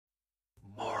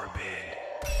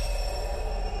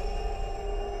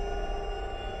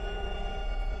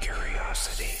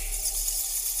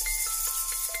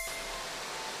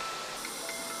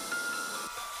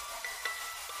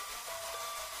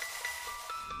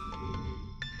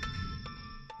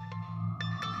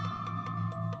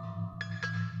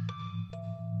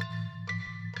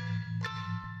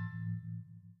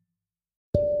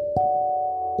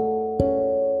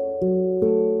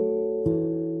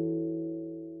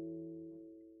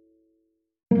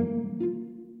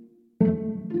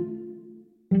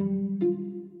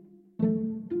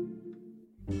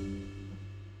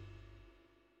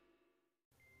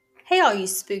all you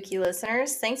spooky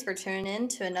listeners. Thanks for tuning in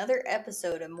to another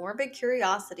episode of Morbid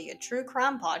Curiosity, a true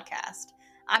crime podcast.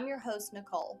 I'm your host,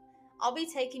 Nicole. I'll be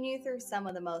taking you through some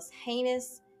of the most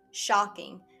heinous,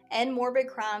 shocking, and morbid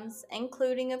crimes,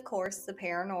 including, of course, the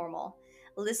paranormal.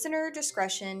 Listener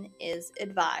discretion is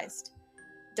advised.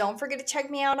 Don't forget to check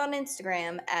me out on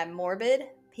Instagram at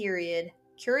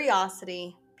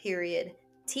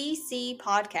morbid.curiosity.tc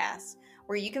podcast,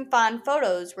 where you can find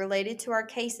photos related to our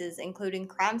cases, including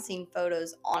crime scene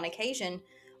photos on occasion,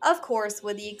 of course,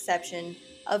 with the exception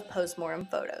of postmortem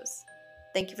photos.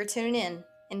 Thank you for tuning in.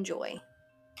 Enjoy.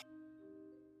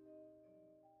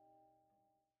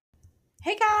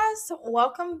 Hey guys,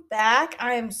 welcome back.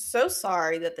 I am so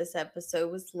sorry that this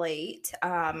episode was late.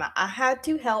 I had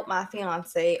to help my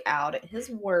fiance out at his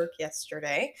work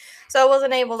yesterday, so I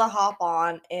wasn't able to hop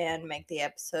on and make the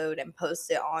episode and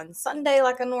post it on Sunday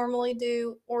like I normally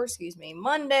do, or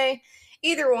Monday,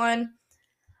 either one.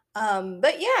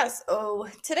 But yes,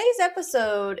 today's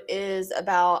episode is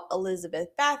about Elizabeth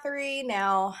Bathory.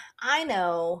 Now, I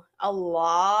know a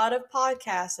lot of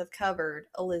podcasts have covered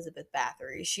Elizabeth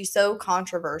Bathory. She's so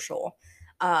controversial.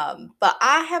 But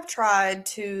I have tried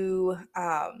to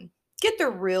get the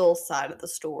real side of the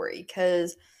story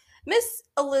because Miss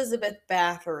Elizabeth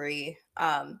Bathory,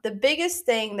 the biggest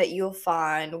thing that you'll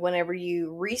find whenever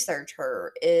you research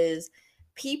her is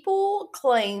people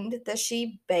claimed that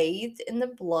she bathed in the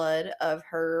blood of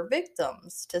her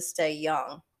victims to stay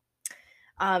young.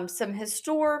 Some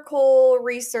historical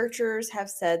researchers have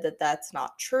said that that's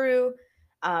not true.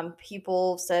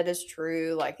 People said it's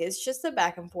true. Like, it's just a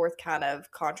back and forth kind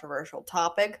of controversial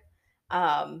topic.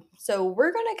 So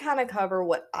we're going to kind of cover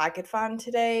what I could find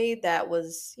today that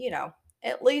was,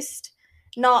 at least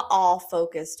not all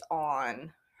focused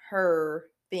on her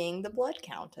being the Blood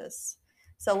Countess.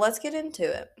 So let's get into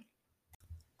it.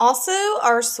 Also,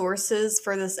 our sources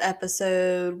for this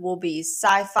episode will be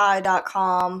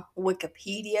sci-fi.com,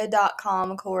 wikipedia.com,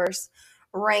 of course,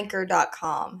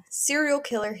 ranker.com,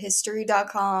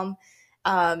 serialkillerhistory.com.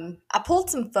 I pulled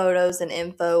some photos and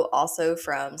info also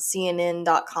from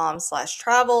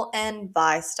cnn.com/travel and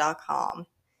vice.com.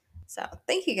 So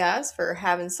thank you guys for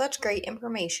having such great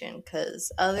information,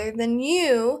 because other than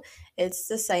you, it's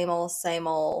the same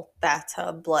old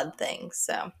bathtub blood thing.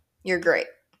 So you're great.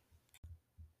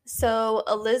 So,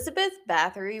 Elizabeth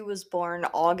Bathory was born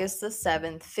August the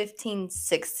 7th,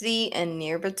 1560 in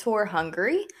Bator,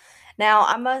 Hungary. Now,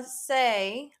 I must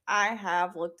say, I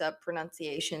have looked up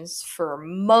pronunciations for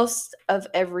most of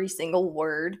every single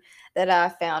word that I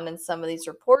found in some of these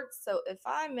reports. So, if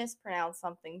I mispronounce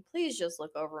something, please just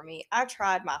look over me. I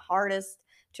tried my hardest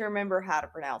to remember how to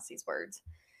pronounce these words.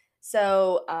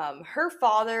 So, her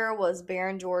father was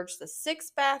Baron George the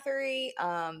Sixth Bathory.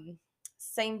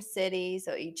 Same city,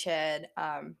 so each had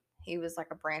he was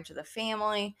like a branch of the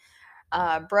family.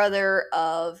 Brother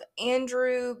of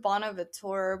Andrew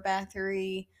Bonaventure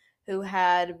Bathory, who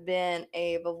had been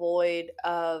a voivode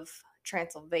of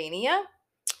Transylvania.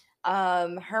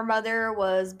 Her mother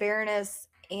was Baroness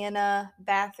Anna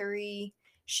Bathory.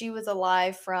 She was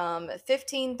alive from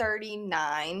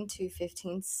 1539 to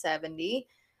 1570.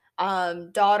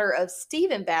 Daughter of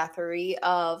Stephen Bathory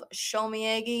of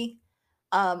Shomiegi,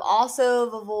 also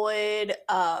the void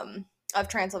of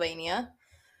Transylvania,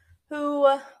 who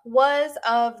was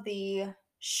of the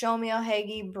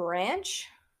Shomiegi branch,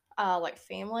 like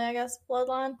family, I guess,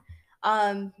 bloodline.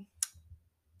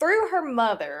 Through her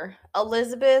mother,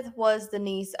 Elizabeth was the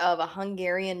niece of a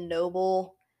Hungarian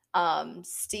noble,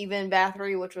 Stephen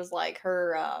Bathory, which was like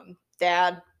her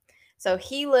dad. So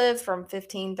he lived from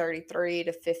 1533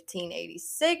 to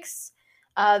 1586.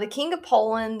 The King of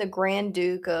Poland, the Grand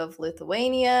Duke of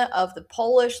Lithuania, of the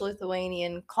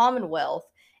Polish-Lithuanian Commonwealth,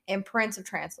 and Prince of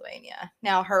Transylvania.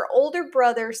 Now, her older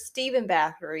brother, Stephen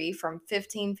Bathory, from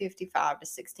 1555 to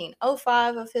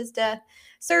 1605 of his death,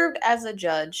 served as a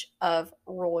judge of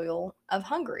Royal of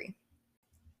Hungary.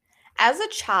 As a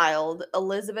child,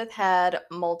 Elizabeth had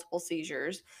multiple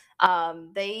seizures.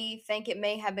 They think it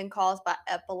may have been caused by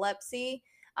epilepsy.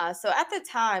 So at the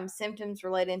time, symptoms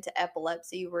related to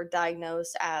epilepsy were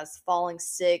diagnosed as falling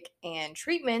sick, and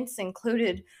treatments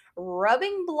included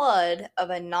rubbing blood of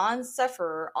a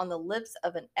non-sufferer on the lips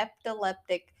of an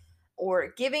epileptic,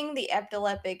 or giving the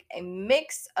epileptic a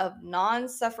mix of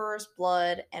non-sufferer's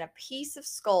blood and a piece of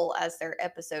skull as their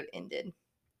episode ended.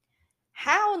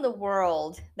 How in the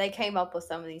world they came up with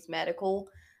some of these medical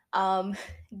um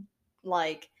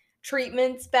like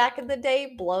treatments back in the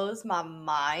day blows my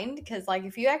mind, because like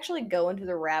if you actually go into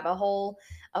the rabbit hole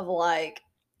of like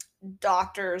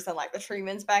doctors and like the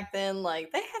treatments back then,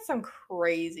 like they had some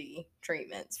crazy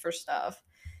treatments for stuff.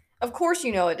 Of course,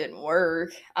 it didn't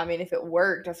work. I mean, if it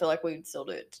worked, I feel like we'd still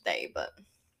do it today. But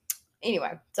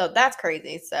anyway, so that's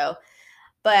crazy. So,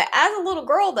 but as a little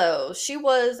girl, though, she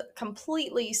was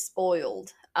completely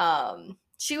spoiled.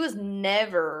 She was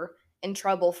never in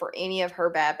trouble for any of her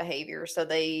bad behavior. So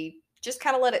they just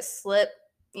kind of let it slip.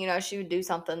 She would do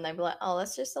something. They'd be like, oh,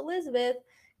 that's just Elizabeth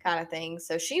kind of thing.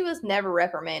 So she was never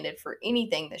reprimanded for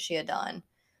anything that she had done.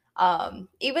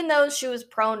 Even though she was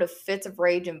prone to fits of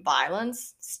rage and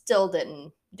violence, still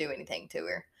didn't do anything to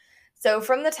her. So,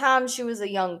 from the time she was a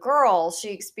young girl, she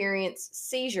experienced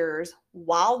seizures,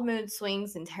 wild mood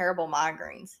swings, and terrible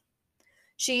migraines.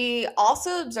 She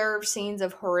also observed scenes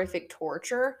of horrific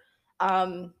torture.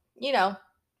 Um, you know,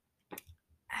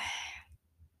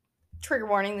 Trigger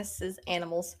warning, this is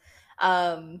animals.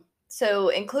 So,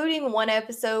 including one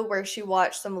episode where she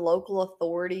watched some local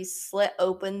authorities slit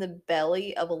open the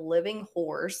belly of a living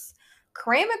horse,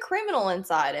 cram a criminal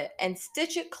inside it, and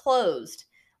stitch it closed,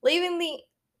 leaving the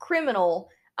criminal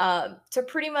to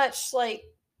pretty much like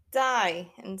die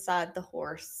inside the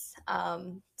horse.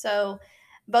 So,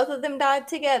 both of them died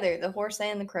together, the horse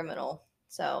and the criminal.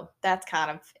 So, that's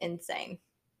kind of insane.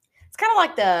 It's kind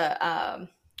of like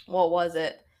what was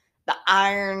it? The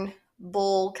Iron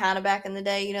Bull kind of back in the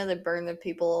day. They burned the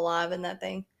people alive in that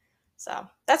thing. So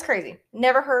that's crazy.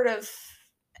 Never heard of.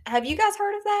 Have you guys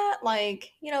heard of that?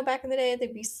 Like, back in the day,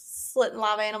 they'd be slitting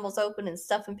live animals open and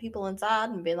stuffing people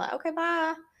inside and being like, okay,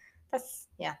 bye.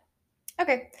 Yeah.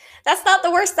 Okay. That's not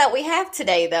the worst that we have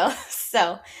today, though.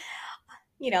 So,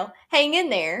 hang in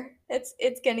there.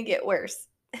 It's going to get worse.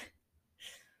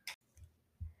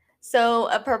 So,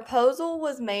 a proposal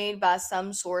was made by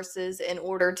some sources in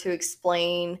order to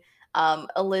explain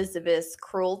Elizabeth's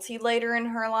cruelty later in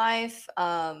her life.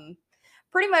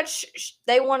 Pretty much,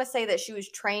 they want to say that she was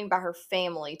trained by her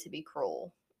family to be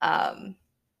cruel. Um,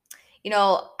 when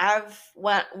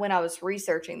I was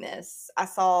researching this, I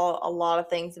saw a lot of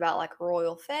things about like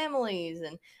royal families,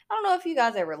 and I don't know if you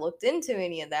guys ever looked into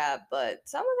any of that, but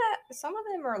some of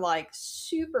them are like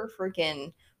super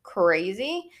freaking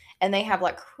crazy, and they have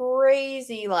like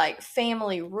crazy like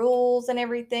family rules and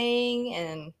everything,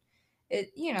 and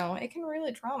it can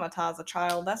really traumatize a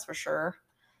child, that's for sure.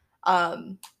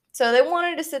 Um, so they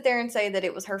wanted to sit there and say that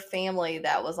it was her family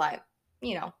that was like,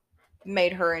 you know,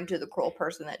 made her into the cruel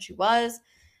person that she was.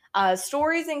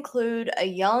 Stories include a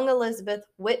young Elizabeth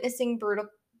witnessing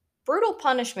brutal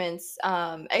punishments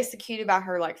executed by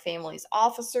her like family's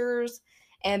officers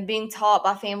and being taught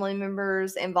by family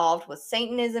members involved with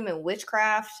Satanism and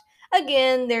witchcraft.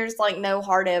 Again, there's like no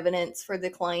hard evidence for the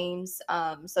claims,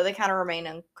 so they kind of remain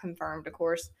unconfirmed, of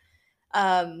course.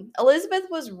 Elizabeth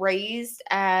was raised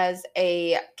as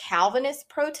a Calvinist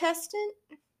Protestant.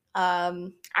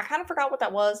 I kind of forgot what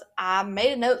that was. I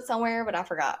made a note somewhere, but I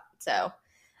forgot. So,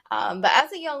 but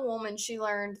as a young woman, she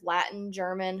learned Latin,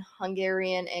 German,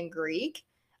 Hungarian, and Greek,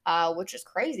 which is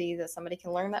crazy that somebody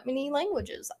can learn that many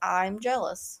languages. I'm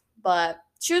jealous. But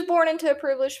she was born into a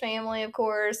privileged family, of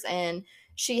course, and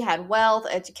she had wealth,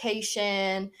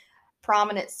 education,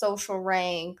 prominent social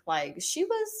rank. Like, she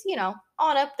was,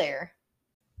 on up there.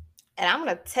 And I'm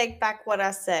going to take back what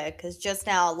I said because just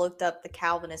now I looked up the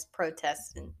Calvinist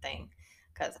Protestant thing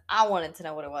because I wanted to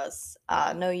know what it was.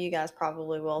 I know you guys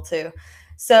probably will too.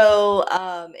 So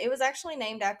it was actually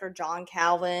named after John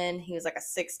Calvin. He was like a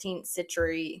 16th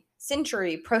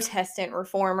century Protestant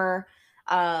reformer.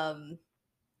 Um,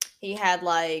 he had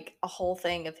like a whole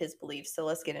thing of his beliefs. So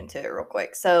let's get into it real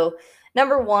quick. So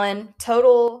number one,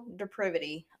 total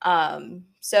depravity.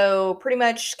 So pretty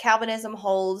much Calvinism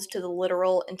holds to the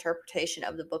literal interpretation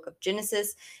of the book of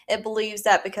Genesis. It believes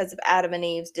that because of Adam and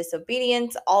Eve's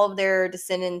disobedience, all of their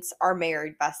descendants are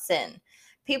married by sin.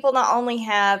 People not only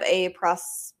have a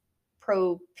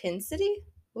propensity,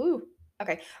 ooh,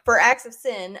 okay, for acts of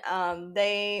sin,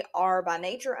 they are by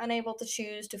nature unable to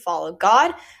choose to follow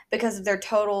God because of their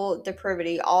total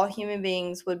depravity. All human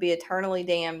beings would be eternally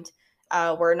damned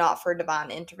were it not for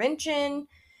divine intervention.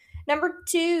 Number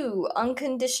two,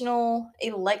 unconditional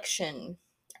election.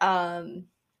 Trying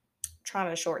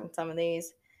to shorten some of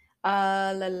these.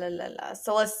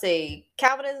 So let's see.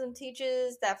 Calvinism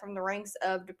teaches that from the ranks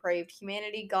of depraved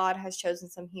humanity, God has chosen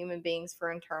some human beings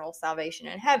for eternal salvation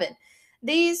in heaven.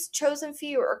 These chosen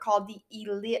few are called the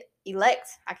elect.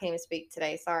 I can't even speak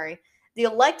today, sorry. The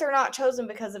elect are not chosen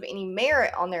because of any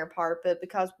merit on their part, but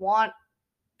because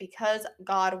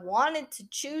God wanted to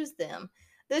choose them.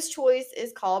 This choice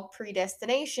is called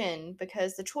predestination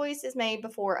because the choice is made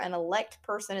before an elect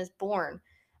person is born,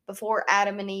 before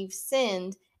Adam and Eve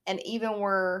sinned, and even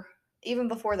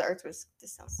before the earth was.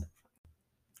 This sounds so funny.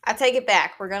 I take it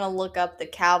back. We're gonna look up the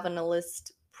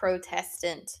Calvinist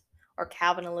Protestant or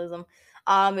Calvinism.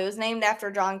 It was named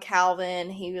after John Calvin.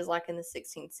 He was like in the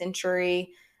 16th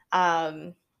century.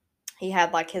 Um, he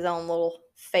had like his own little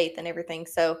faith and everything.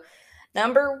 So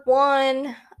number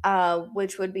one,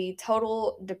 which would be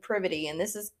total depravity, and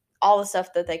this is all the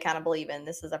stuff that they kind of believe in.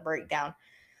 This is a breakdown.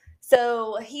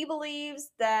 So he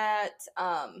believes that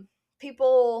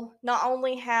people not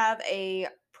only have a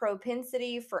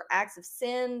propensity for acts of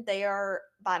sin, they are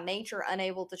by nature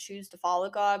unable to choose to follow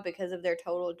God because of their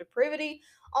total depravity.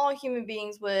 All human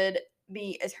beings would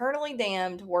be eternally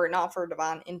damned were it not for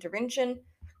divine intervention.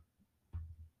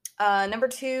 Number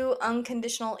two,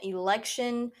 unconditional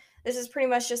election. This is pretty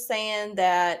much just saying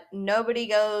that nobody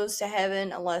goes to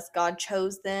heaven unless God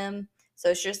chose them. So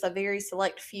it's just a very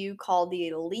select few called the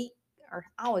elite, or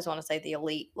I always want to say the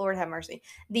elite. Lord have mercy.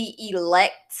 The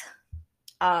elect.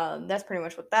 That's pretty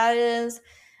much what that is.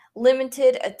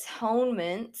 Limited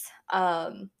atonement.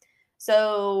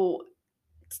 So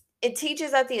it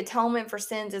teaches that the atonement for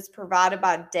sins is provided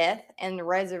by death and the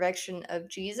resurrection of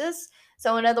Jesus.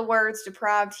 So, in other words,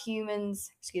 depraved human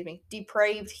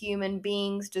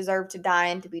beings deserve to die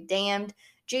and to be damned.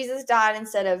 Jesus died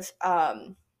instead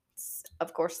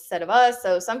of course, instead of us.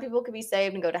 So, some people could be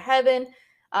saved and go to heaven.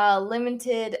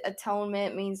 Limited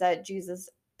atonement means that Jesus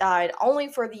died only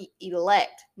for the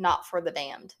elect, not for the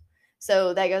damned.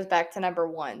 So, that goes back to number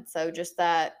one. So, just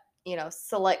that,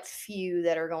 select few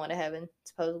that are going to heaven,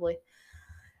 supposedly.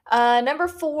 Number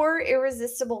four,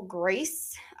 irresistible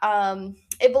grace.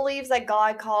 It believes that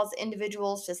God calls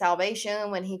individuals to salvation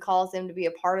when he calls them to be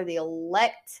a part of the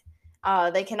elect.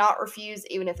 They cannot refuse,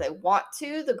 even if they want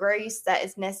to, the grace that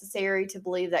is necessary to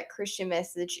believe that Christian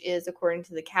message is, according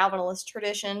to the Calvinist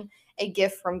tradition, a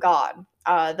gift from God.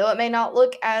 Though it may not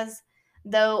look as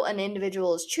though an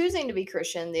individual is choosing to be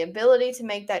Christian, the ability to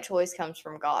make that choice comes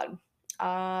from God.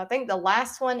 I think the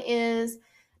last one is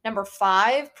number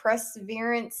five,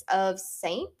 perseverance of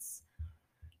saints.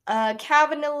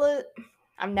 Calvinism,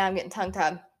 I'm getting tongue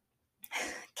tied.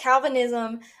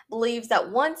 Calvinism believes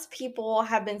that once people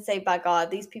have been saved by God,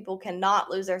 these people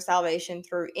cannot lose their salvation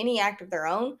through any act of their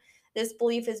own. This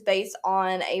belief is based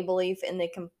on a belief in the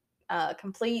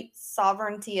complete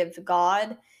sovereignty of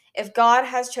God. If God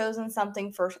has chosen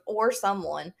something for or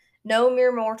someone, no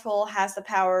mere mortal has the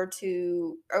power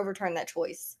to overturn that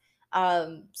choice.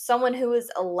 Someone who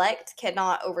is elect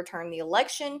cannot overturn the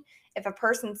election. If a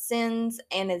person sins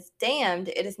and is damned,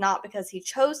 it is not because he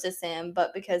chose to sin,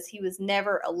 but because he was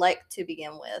never elect to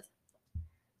begin with.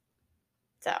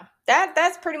 So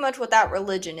that's pretty much what that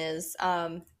religion is.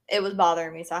 It was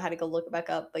bothering me, so I had to go look it back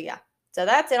up. But yeah, so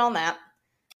that's it on that.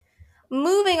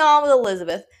 Moving on with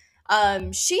Elizabeth.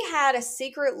 She had a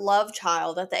secret love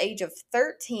child at the age of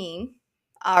 13,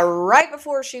 right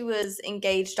before she was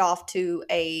engaged off to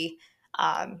a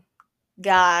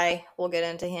guy. We'll get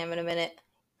into him in a minute.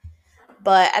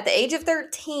 But at the age of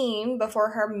 13, before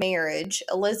her marriage,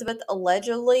 Elizabeth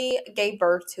allegedly gave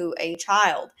birth to a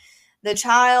child. The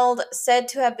child, said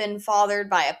to have been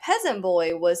fathered by a peasant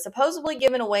boy, was supposedly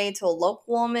given away to a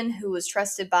local woman who was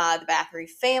trusted by the Bathory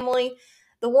family.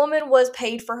 The woman was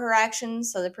paid for her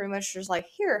actions, so they pretty much just like,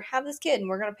 here, have this kid, and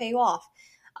we're going to pay you off.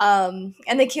 And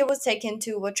the kid was taken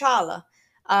to Wachala.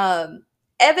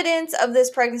 Evidence of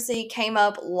this pregnancy came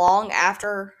up long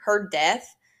after her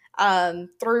death,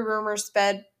 through rumors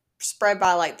spread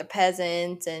by like the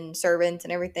peasants and servants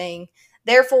and everything.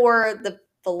 Therefore, the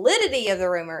validity of the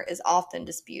rumor is often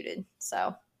disputed.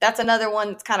 So that's another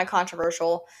one that's kind of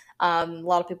controversial. A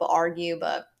lot of people argue,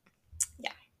 but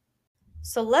yeah.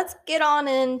 So let's get on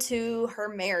into her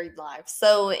married life.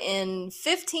 So in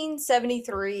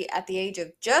 1573, at the age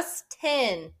of just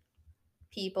 10,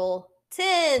 people,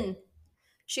 10,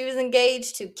 she was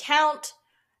engaged to Count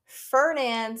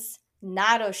Fernand's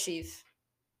Nadoshev.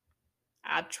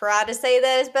 I try to say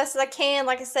that as best as I can.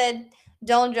 Like I said,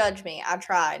 don't judge me. I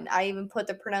tried. I even put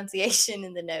the pronunciation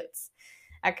in the notes.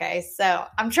 Okay, so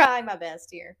I'm trying my best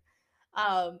here.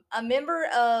 A member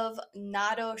of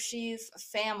Nadoshev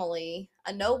family,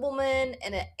 a nobleman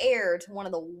and an heir to one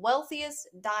of the wealthiest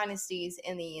dynasties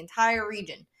in the entire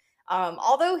region.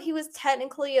 Although he was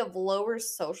technically of lower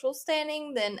social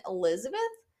standing than Elizabeth,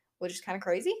 which is kind of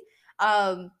crazy,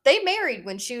 they married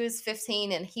when she was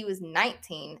 15 and he was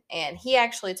 19, and he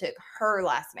actually took her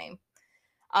last name.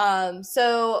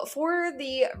 So for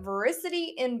the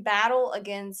veracity in battle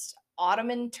against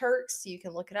Ottoman Turks, you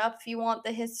can look it up if you want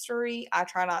the history. I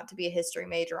try not to be a history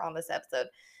major on this episode.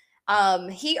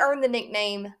 He earned the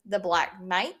nickname the Black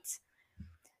Knight.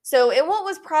 So, in what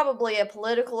was probably a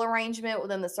political arrangement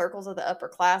within the circles of the upper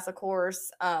class, of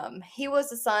course, he was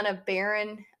the son of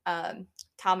Baron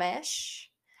Tamesh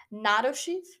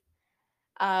Nadoshev.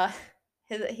 Uh,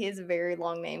 He has a very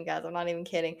long name, guys. I'm not even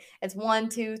kidding. It's 1,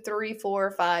 2, 3,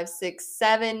 4, 5, 6,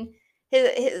 7.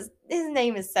 His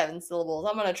name is 7 syllables.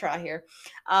 I'm gonna try here.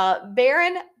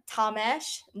 Baron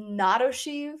Tamesh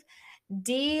Nadoshiv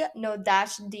D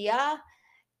Nodash Dia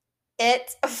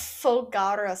Et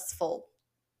Fogarasful.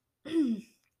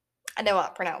 I know I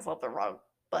pronounced something wrong,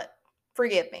 but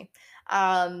forgive me.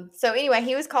 So anyway,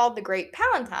 he was called the Great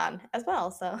Palatine as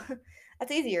well. So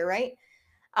that's easier, right?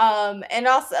 And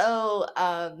also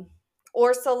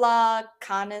Ursula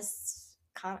Canisai.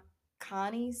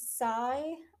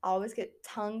 I always get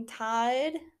tongue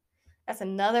tied. That's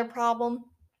another problem.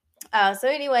 So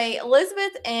anyway,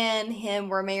 Elizabeth and him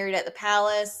were married at the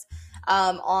palace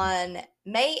on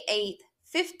May 8th,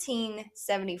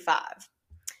 1575.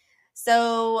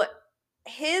 So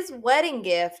his wedding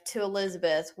gift to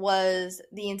Elizabeth was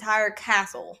the entire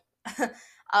castle.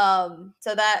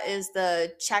 So that is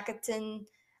the Chakatin,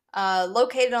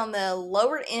 located on the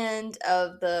lower end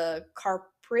of the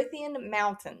Carpathian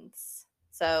Mountains.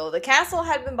 So the castle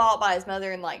had been bought by his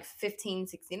mother in like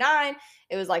 1569.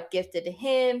 It was like gifted to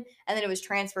him, and then it was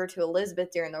transferred to Elizabeth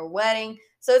during their wedding.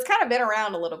 So it's kind of been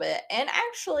around a little bit. And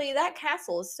actually, that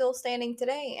castle is still standing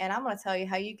today. And I'm going to tell you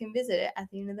how you can visit it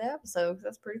at the end of the episode, because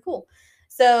that's pretty cool.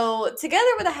 So,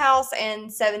 together with a house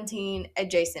and 17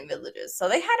 adjacent villages. So,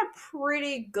 they had a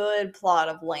pretty good plot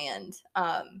of land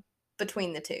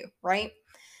between the two, right?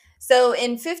 So,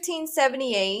 in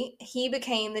 1578, he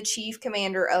became the chief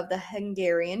commander of the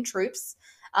Hungarian troops,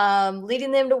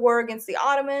 leading them to war against the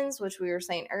Ottomans, which we were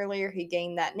saying earlier. He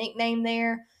gained that nickname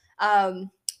there.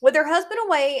 With her husband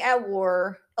away at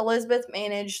war, Elizabeth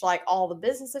managed like all the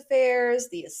business affairs,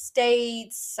 the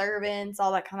estates, servants,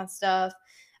 all that kind of stuff.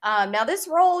 Now, this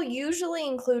role usually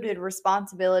included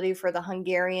responsibility for the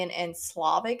Hungarian and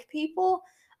Slavic people,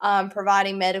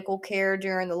 providing medical care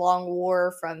during the Long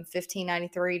War from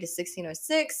 1593 to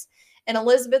 1606. And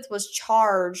Elizabeth was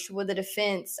charged with the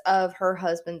defense of her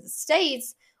husband's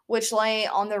estates, which lay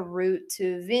on the route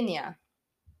to Vienna.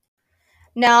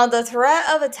 Now, the threat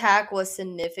of attack was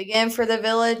significant for the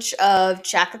village of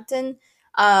Chakatin,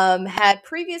 had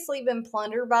previously been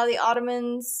plundered by the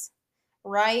Ottomans,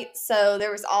 right? So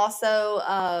there was also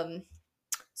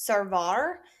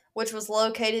Sarvar, which was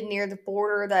located near the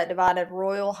border that divided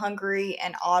Royal Hungary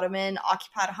and Ottoman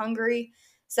occupied Hungary.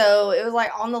 So it was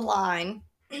like on the line.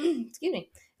 Excuse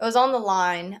me. It was on the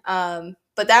line,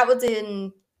 but that was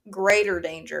in greater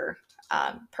danger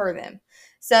per them.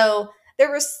 So there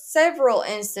were several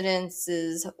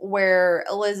incidences where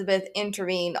Elizabeth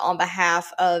intervened on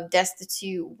behalf of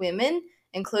destitute women,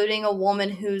 including a woman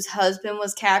whose husband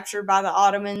was captured by the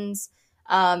Ottomans,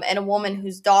 and a woman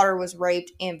whose daughter was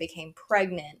raped and became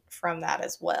pregnant from that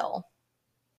as well.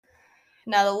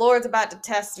 Now, the Lord's about to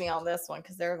test me on this one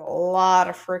because there's a lot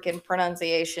of freaking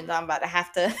pronunciations I'm about to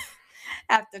have to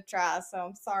try. So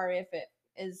I'm sorry if it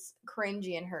is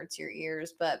cringy and hurts your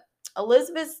ears. But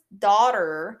Elizabeth's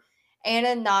daughter,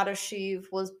 Anna Nadashiv,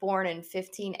 was born in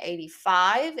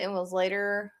 1585 and was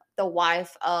later the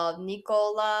wife of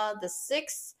Nikola VI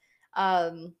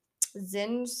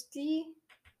Zinsky,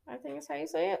 I think is how you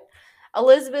say it.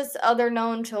 Elizabeth's other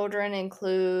known children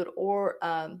include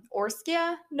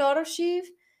Orskia Nadashiv.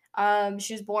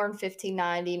 She was born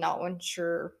 1590, not one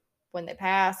sure when they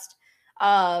passed.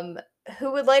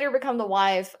 Who would later become the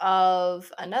wife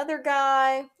of another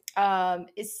guy,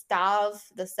 Istav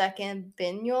II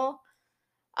Binyol.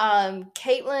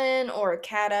 Caitlin or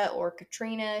Kata or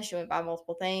Katrina, she went by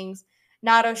multiple things.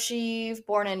 Nadoshiv,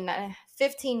 born in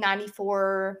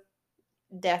 1594,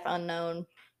 death unknown.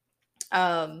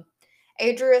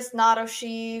 Adrius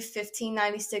Nadoshiv,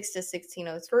 1596 to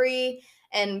 1603,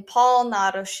 and Paul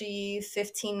Nadoshiv,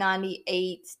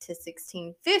 1598 to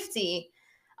 1650.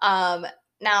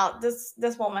 Now,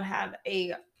 this woman had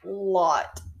a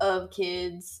lot of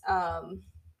kids.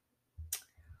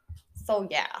 So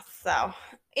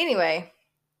anyway.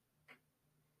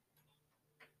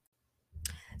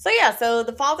 So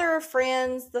the father of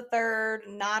Franz III,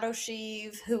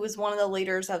 Nadoshiv, who was one of the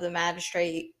leaders of the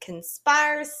magistrate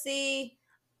conspiracy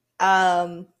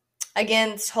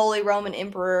against Holy Roman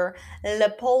Emperor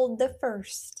Leopold I.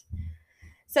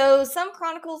 So some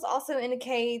chronicles also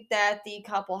indicate that the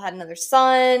couple had another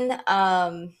son,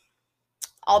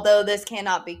 although this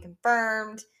cannot be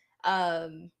confirmed.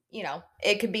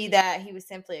 It could be that he was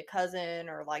simply a cousin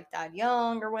or like died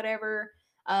young or whatever.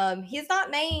 He's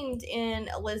not named in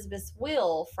Elizabeth's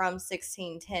will from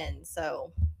 1610,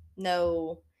 so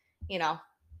no,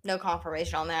 no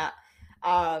confirmation on that.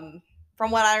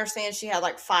 From what I understand, she had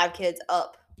like 5 kids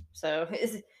up, so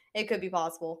it could be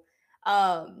possible.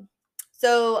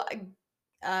 So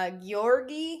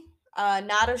Georgi,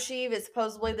 Nadashiv is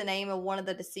supposedly the name of one of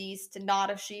the deceased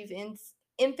Nadashiv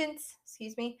infants,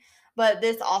 excuse me, but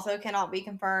this also cannot be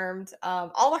confirmed.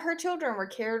 All of her children were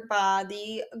cared by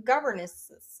the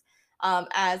governesses,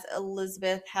 as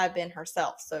Elizabeth had been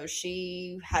herself. So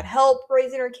she had help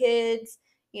raising her kids,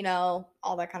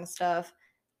 all that kind of stuff.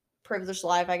 Privileged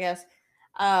life, I guess.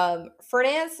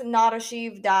 Fernance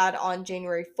Nadashiv died on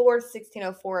January 4th,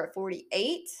 1604 at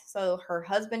 48. So her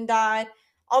husband died.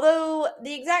 Although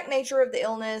the exact nature of the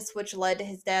illness which led to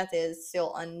his death is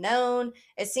still unknown,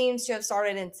 it seems to have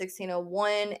started in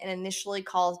 1601 and initially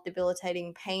caused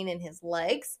debilitating pain in his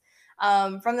legs.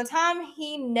 From the time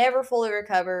he never fully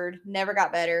recovered, never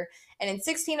got better, and in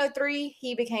 1603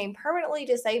 he became permanently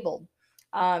disabled.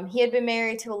 He had been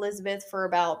married to Elizabeth for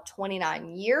about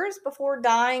 29 years before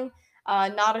dying.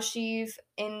 Nadashiv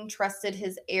entrusted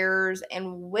his heirs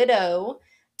and widow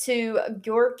to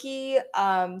Gorky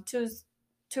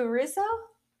Turiso,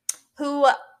 who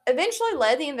eventually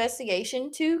led the investigation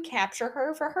to capture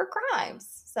her for her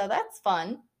crimes. So that's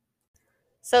fun.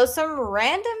 So, some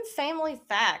random family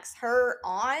facts. Her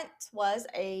aunt was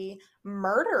a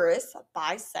murderous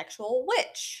bisexual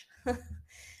witch.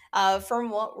 From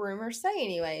what rumors say,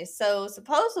 anyway. So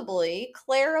supposedly,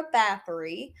 Clara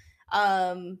Bathory,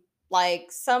 like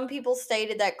some people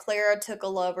stated that Clara took a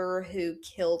lover who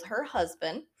killed her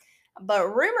husband,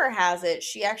 but rumor has it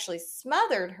she actually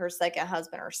smothered her second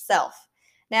husband herself.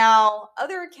 Now,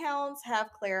 other accounts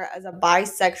have Clara as a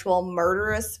bisexual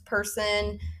murderous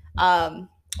person,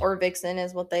 or vixen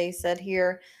is what they said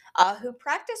here, who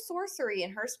practiced sorcery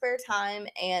in her spare time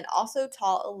and also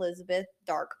taught Elizabeth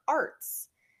dark arts.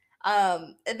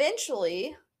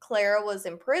 Eventually, Clara was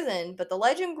imprisoned, but the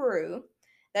legend grew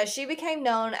that she became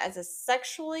known as a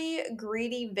sexually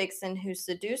greedy vixen who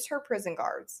seduced her prison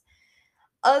guards.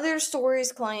 Other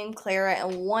stories claim Clara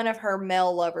and one of her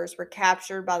male lovers were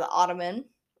captured by the Ottoman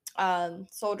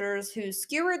soldiers who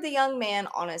skewered the young man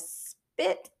on a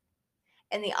spit,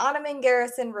 and the Ottoman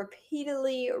garrison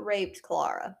repeatedly raped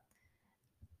Clara.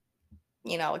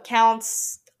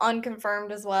 Accounts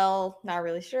unconfirmed as well. Not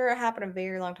really sure. It happened a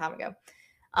very long time ago.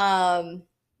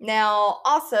 Now,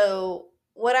 also,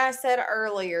 what I said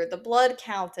earlier, the Blood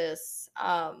Countess.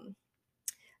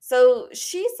 So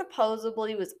she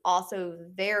supposedly was also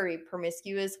very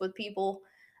promiscuous with people.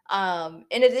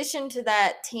 In addition to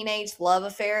that teenage love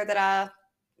affair that I,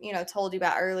 told you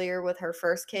about earlier with her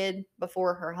first kid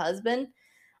before her husband,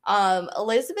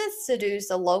 Elizabeth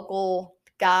seduced a local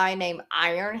guy named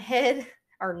Ironhead,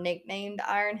 or nicknamed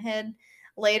Ironhead,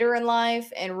 later in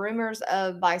life, and rumors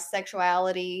of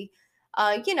bisexuality,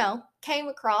 came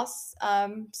across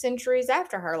centuries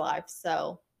after her life.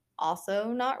 So, also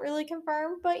not really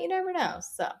confirmed, but you never know.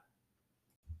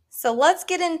 So let's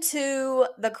get into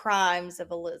the crimes of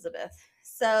Elizabeth.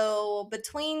 So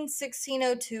between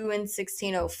 1602 and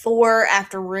 1604,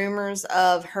 after rumors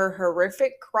of her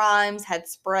horrific crimes had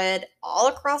spread all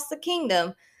across the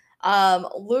kingdom,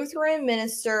 Lutheran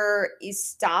minister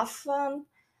Estaphan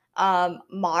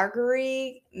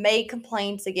Margery made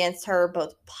complaints against her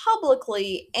both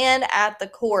publicly and at the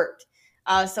court.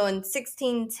 So in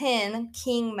 1610,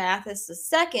 King Matthias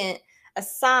II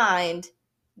assigned,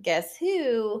 guess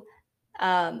who?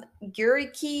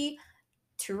 Guriki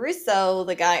Turiso,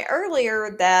 the guy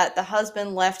earlier that the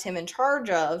husband left him in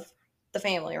charge of the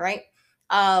family, right?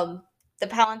 The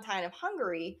Palatine of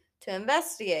Hungary to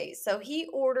investigate. So he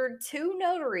ordered two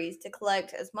notaries to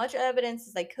collect as much evidence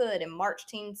as they could in March.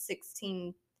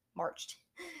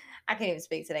 I can't even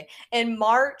speak today. In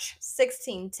March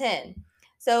 1610.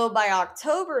 So by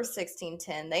October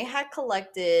 1610, they had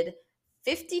collected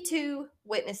 52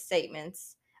 witness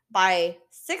statements. By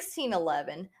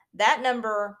 1611, that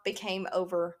number became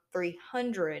over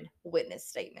 300 witness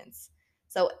statements.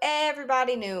 So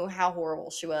everybody knew how horrible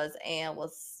she was and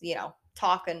was,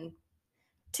 talking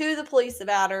to the police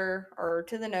about her or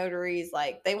to the notaries.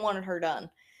 Like, they wanted her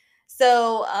done.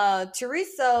 So,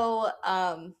 Teresa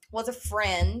was a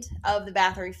friend of the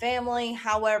Bathory family.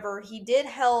 However, he did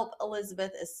help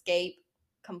Elizabeth escape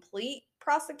complete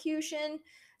prosecution.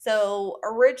 So,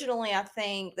 originally, I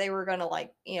think they were going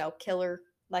to, kill her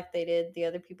like they did the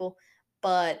other people,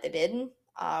 but they didn't.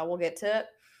 We'll get to it.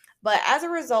 But as a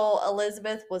result,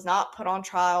 Elizabeth was not put on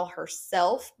trial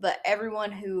herself, but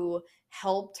everyone who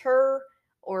helped her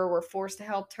or were forced to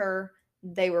help her,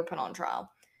 they were put on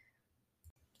trial.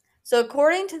 So,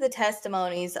 according to the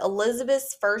testimonies,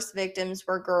 Elizabeth's first victims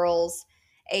were girls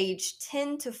aged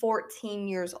 10 to 14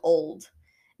 years old.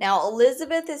 Now,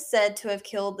 Elizabeth is said to have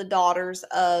killed the daughters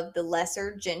of the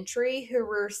lesser gentry who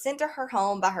were sent to her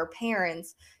home by her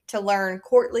parents to learn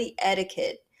courtly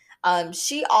etiquette.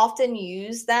 She often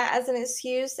used that as an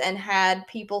excuse and had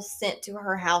people sent to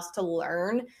her house to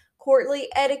learn courtly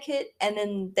etiquette, and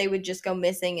then they would just go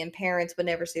missing and parents would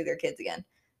never see their kids again.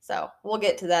 So we'll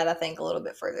get to that, I think, a little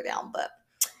bit further down. But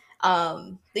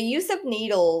the use of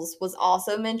needles was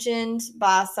also mentioned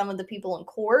by some of the people in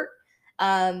court.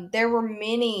 There were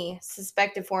many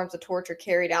suspected forms of torture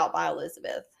carried out by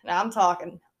Elizabeth. Now, I'm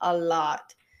talking a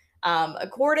lot.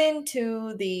 According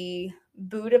to the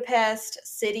Budapest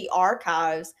City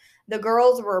Archives, the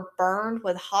girls were burned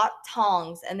with hot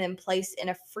tongs and then placed in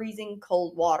a freezing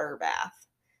cold water bath.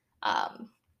 Um,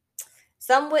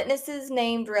 some witnesses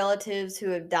named relatives who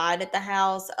have died at the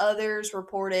house. Others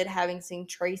reported having seen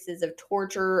traces of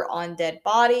torture on dead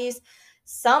bodies,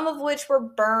 some of which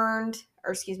were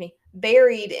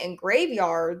buried in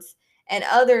graveyards, and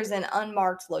others in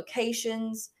unmarked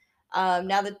locations.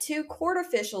 Now, the two court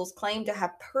officials claimed to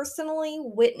have personally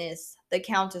witnessed the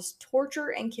Countess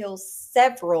torture and kill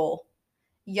several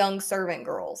young servant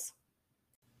girls.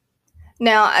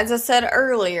 Now, as I said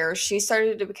earlier, she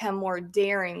started to become more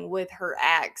daring with her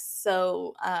acts.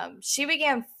 So she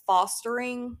began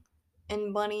fostering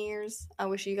in bunny ears. I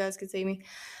wish you guys could see me.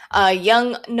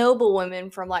 Young noble women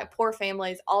from like poor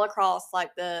families all across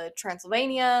like the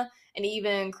Transylvania and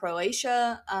even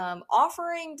Croatia,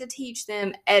 offering to teach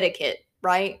them etiquette,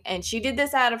 right? And she did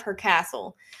this out of her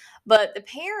castle. But the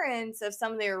parents of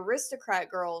some of the aristocrat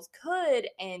girls could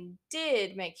and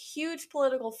did make huge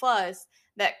political fuss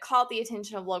that caught the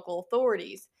attention of local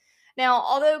authorities. Now,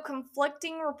 although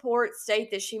conflicting reports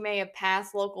state that she may have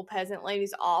passed local peasant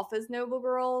ladies off as noble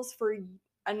girls for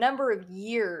a number of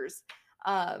years,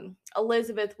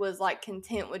 Elizabeth was like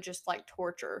content with just like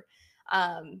torture.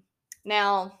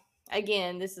 Now,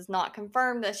 again, this is not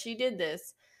confirmed that she did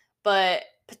this, but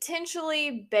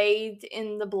potentially bathed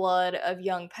in the blood of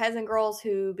young peasant girls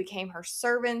who became her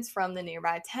servants from the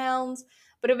nearby towns.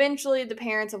 But eventually, the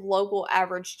parents of local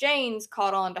average Janes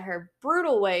caught on to her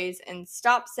brutal ways and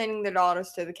stopped sending their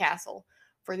daughters to the castle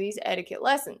for these etiquette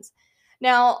lessons.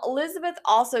 Now, Elizabeth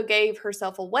also gave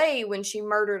herself away when she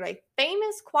murdered a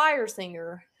famous choir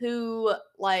singer who,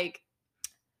 like,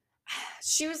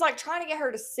 she was like trying to get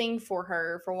her to sing for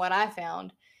her, from what I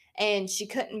found, and she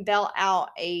couldn't belt out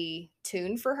a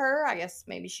tune for her. I guess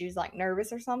maybe she was like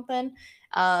nervous or something,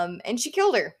 and she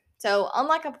killed her. So,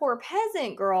 unlike a poor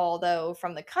peasant girl, though,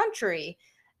 from the country,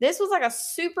 this was like a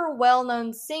super well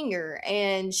known singer,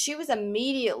 and she was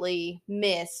immediately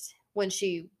missed when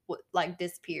she like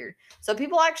disappeared. So,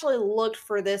 people actually looked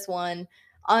for this one,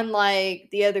 unlike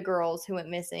the other girls who went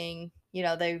missing. You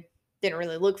know, they didn't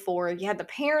really look for. You had the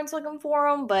parents looking for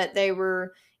them, but they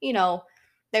were,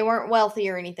 they weren't wealthy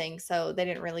or anything, so they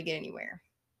didn't really get anywhere.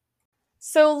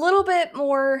 So, a little bit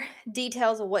more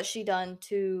details of what she done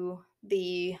to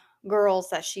the girls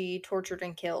that she tortured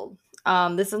and killed.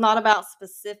 This is not about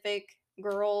specific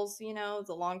girls, it's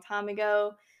a long time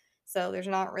ago. So, there's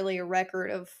not really a record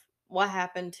of what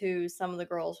happened to some of the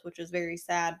girls, which is very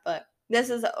sad. But this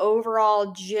is an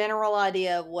overall general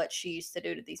idea of what she used to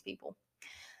do to these people.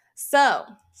 So,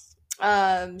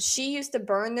 she used to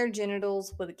burn their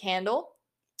genitals with a candle.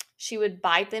 She would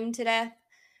bite them to death.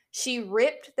 She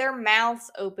ripped their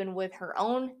mouths open with her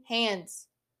own hands.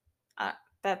 Uh,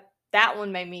 that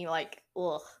one made me like,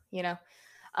 ugh,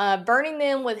 burning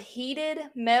them with heated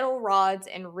metal rods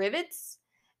and rivets,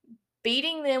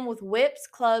 beating them with whips,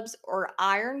 clubs, or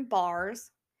iron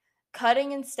bars,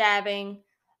 cutting and stabbing,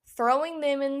 throwing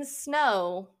them in the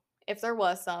snow, if there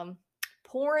was some,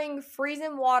 pouring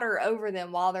freezing water over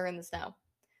them while they're in the snow.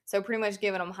 So pretty much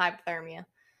giving them hypothermia.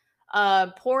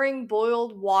 Pouring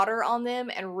boiled water on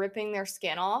them and ripping their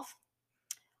skin off.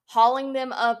 Hauling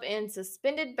them up in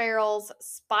suspended barrels,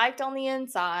 spiked on the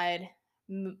inside,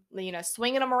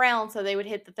 swinging them around so they would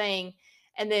hit the thing,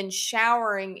 and then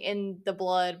showering in the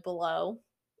blood below.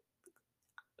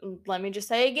 Let me just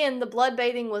say again, the blood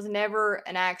bathing was never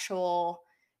an actual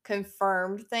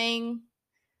confirmed thing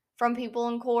from people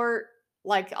in court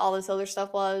like all this other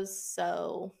stuff was.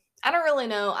 So I don't really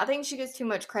know. I think she gets too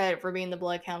much credit for being the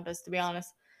blood countess, to be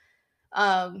honest.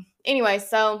 Anyway,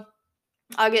 so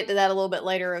I'll get to that a little bit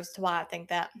later as to why I think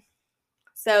that.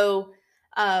 So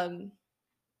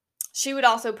she would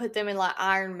also put them in like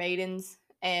iron maidens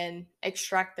and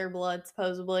extract their blood,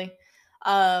 supposedly.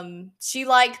 She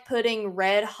liked putting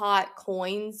red hot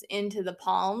coins into the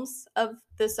palms of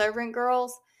the servant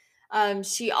girls.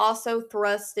 She also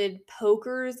thrusted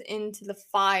pokers into the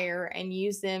fire and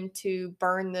used them to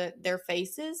burn their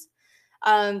faces.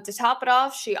 To top it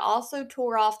off, she also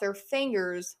tore off their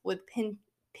fingers with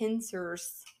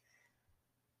pincers.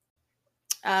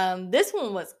 This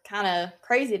one was kind of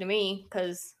crazy to me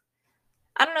because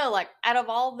I don't know, like out of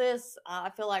all this, I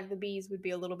feel like the bees would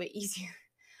be a little bit easier.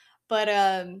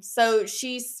 But so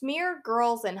she smeared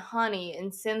girls in honey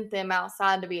and sent them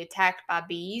outside to be attacked by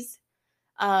bees.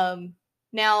 Um,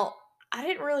 Now I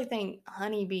didn't really think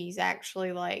honeybees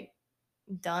actually like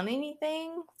done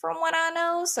anything from what I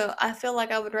know, so I feel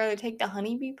like I would rather take the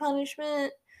honeybee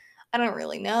punishment. I don't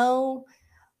really know.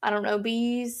 I don't know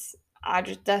bees. I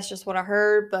just That's just what I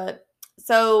heard, but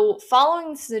so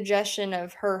following the suggestion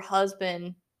of her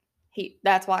husband, he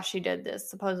that's why she did this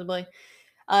supposedly.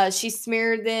 She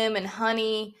smeared them in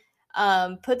honey,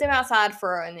 put them outside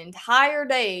for an entire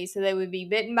day so they would be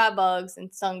bitten by bugs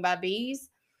and stung by bees.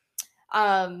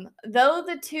 Though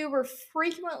the two were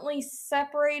frequently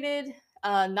separated,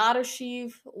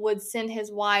 Nadashiv would send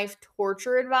his wife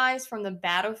torture advice from the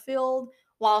battlefield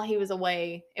while he was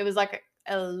away. It was like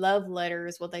a love letter,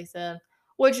 is what they said,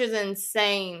 which is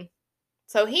insane.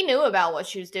 So he knew about what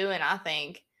she was doing, I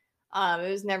think.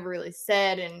 It was never really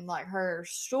said in like her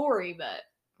story, but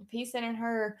if he's sending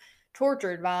her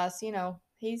torture advice,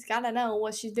 he's got to know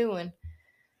what she's doing.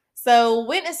 So,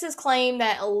 witnesses claim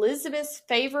that Elizabeth's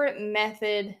favorite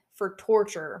method for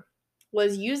torture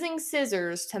was using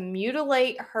scissors to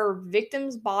mutilate her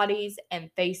victims' bodies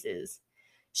and faces.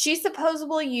 She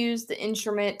supposedly used the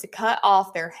instrument to cut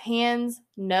off their hands,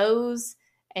 nose,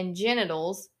 and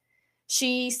genitals.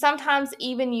 She sometimes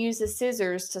even used the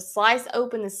scissors to slice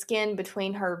open the skin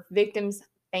between her victims'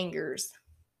 fingers.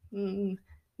 Mm,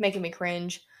 Making me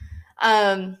cringe.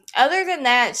 Other than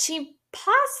that, she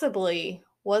possibly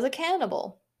was a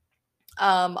cannibal.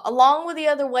 Along with the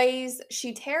other ways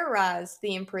she terrorized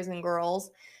the imprisoned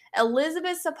girls,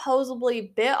 Elizabeth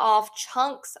supposedly bit off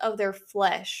chunks of their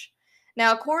flesh.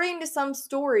 Now, according to some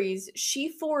stories, she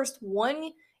forced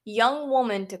one young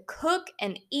woman to cook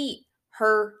and eat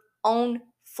her own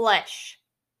flesh,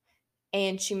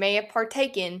 and she may have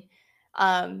partaken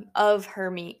of her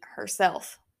meat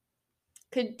herself.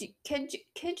 Could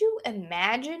you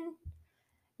imagine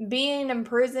being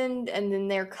imprisoned and then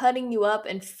they're cutting you up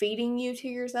and feeding you to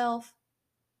yourself?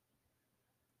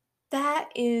 That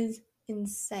is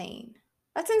insane.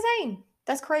 That's insane.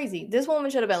 That's crazy. This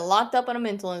woman should have been locked up in a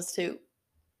mental institute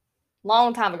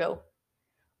long time ago.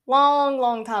 Long,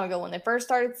 long time ago when they first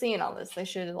started seeing all this, they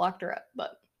should have locked her up.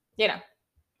 But, you know,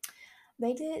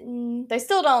 they didn't. They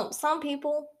still don't. Some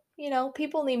people,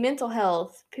 people need mental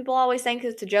health. People always think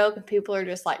it's a joke and people are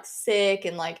just like sick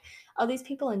and like, oh, these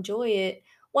people enjoy it.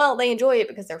 Well, they enjoy it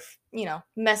because they're,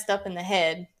 messed up in the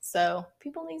head. So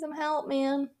people need some help,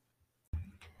 man.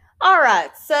 All right,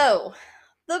 so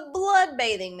the blood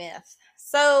bathing myth.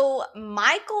 So,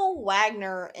 Michael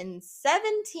Wagner in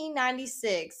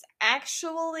 1796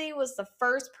 actually was the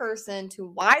first person to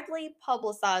widely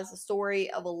publicize the story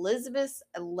of Elizabeth's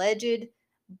alleged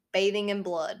bathing in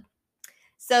blood.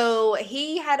 So,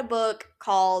 he had a book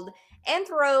called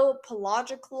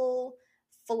Anthropological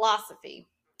Philosophy.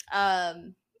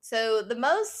 So, the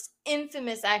most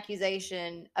infamous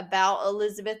accusation about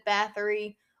Elizabeth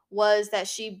Bathory was that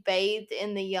she bathed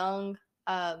in the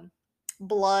um,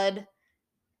 blood,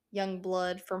 young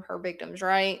blood from her victims,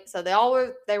 right? So they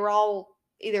were all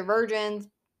either virgins,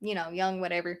 young,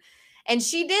 whatever. And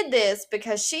she did this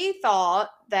because she thought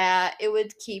that it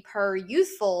would keep her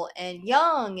youthful and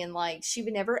young and like she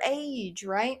would never age,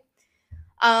 right?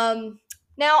 Um,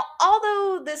 Now,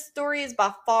 although this story is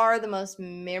by far the most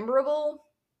memorable,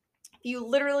 if you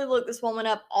literally look this woman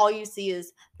up, all you see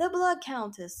is the blood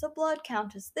countess,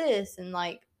 this, and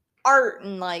like art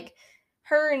and like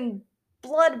her and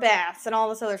bloodbaths and all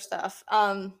this other stuff.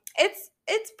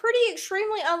 It's pretty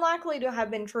extremely unlikely to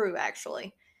have been true,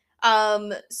 actually.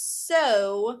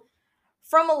 So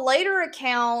from a later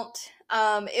account,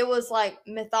 it was like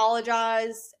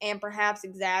mythologized and perhaps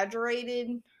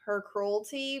exaggerated her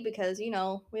cruelty because,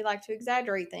 we like to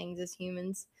exaggerate things as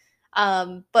humans.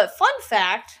 But fun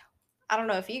fact, I don't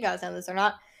know if you guys know this or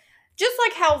not, just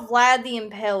like how Vlad the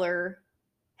Impaler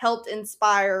helped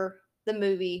inspire the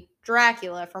movie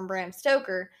Dracula from Bram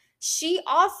Stoker, she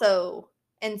also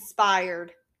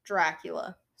inspired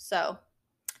Dracula. So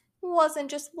it wasn't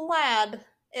just Vlad,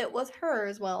 it was her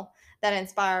as well that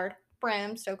inspired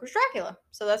Bram Stoker's Dracula.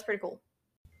 So that's pretty cool.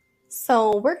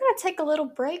 So we're gonna take a little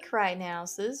break right now.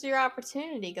 So this is your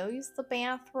opportunity. Go use the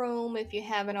bathroom if you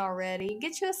haven't already.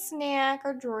 Get you a snack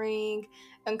or drink,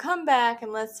 and come back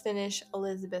and let's finish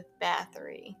Elizabeth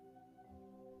Bathory.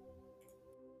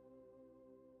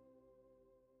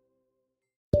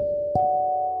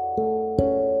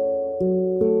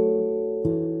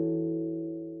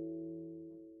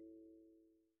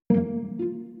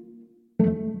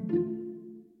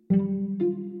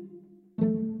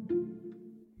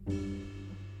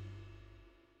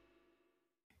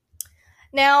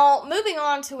 Now, moving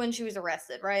on to when she was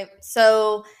arrested, right?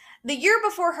 So, the year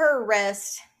before her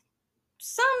arrest,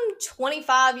 some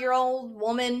 25-year-old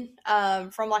woman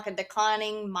from like a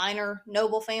declining minor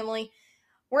noble family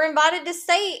were invited to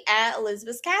stay at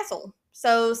Elizabeth's castle.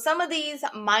 So some of these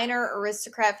minor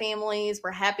aristocrat families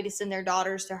were happy to send their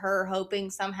daughters to her, hoping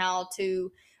somehow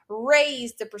to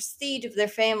raise the prestige of their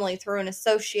family through an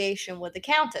association with the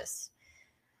Countess.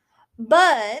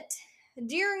 But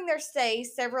during their stay,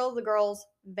 several of the girls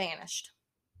vanished.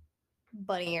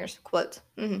 Bunny ears, quote,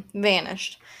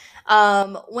 vanished.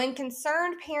 When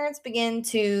concerned parents began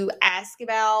to ask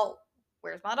about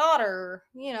where's my daughter,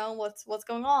 what's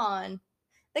going on,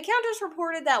 the Countess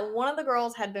reported that one of the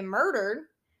girls had been murdered,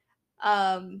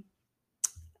 um,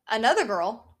 another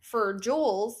girl for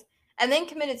jewels, and then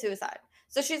committed suicide.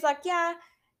 So she's like, yeah,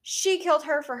 she killed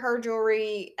her for her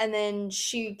jewelry, and then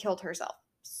she killed herself.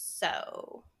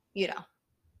 So,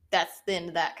 that's the end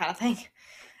of that kind of thing.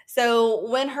 So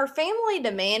when her family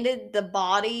demanded the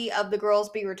body of the girls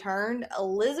be returned,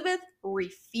 Elizabeth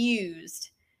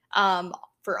refused,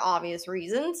 for obvious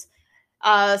reasons,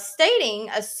 stating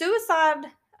a suicide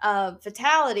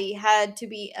fatality had to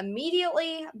be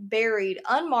immediately buried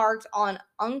unmarked on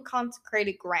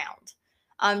unconsecrated ground.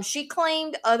 She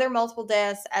claimed other multiple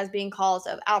deaths as being caused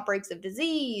of outbreaks of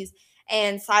disease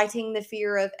and citing the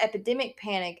fear of epidemic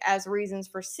panic as reasons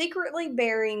for secretly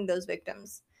burying those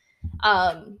victims.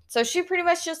 So she pretty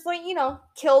much just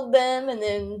killed them and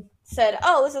then said,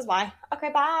 "Oh, this is why.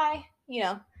 Okay, bye."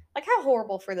 Like how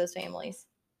horrible for those families.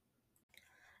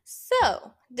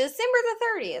 So, December the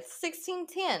 30th,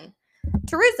 1610,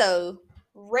 Torrizzo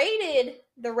raided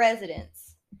the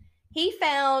residence. He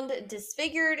found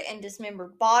disfigured and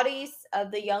dismembered bodies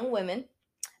of the young women.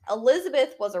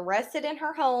 Elizabeth was arrested in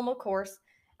her home, of course,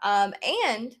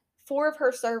 and four of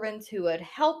her servants who had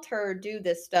helped her do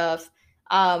this stuff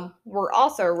were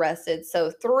also arrested.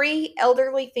 So, three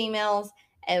elderly females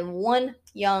and one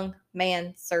young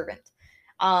man servant.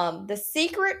 The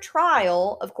secret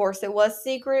trial, of course, it was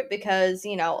secret because,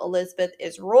 Elizabeth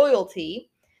is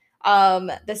royalty.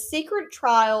 The secret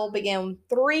trial began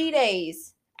 3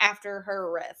 days after her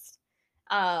arrest.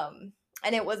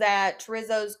 And it was at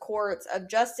Torrizzo's Courts of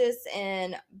Justice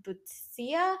in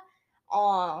Buttia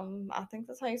I think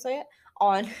that's how you say it,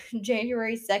 on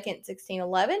January 2nd,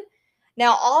 1611.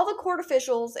 Now, all the court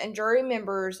officials and jury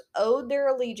members owed their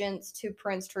allegiance to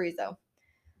Prince Torrizzo.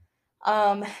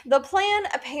 The plan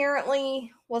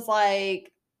apparently was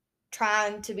like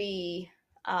trying to be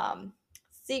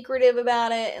secretive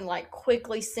about it and like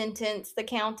quickly sentence the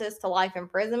Countess to life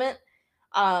imprisonment.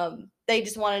 They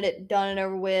just wanted it done and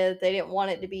over with. They didn't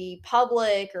want it to be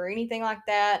public or anything like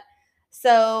that.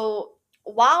 So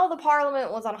while the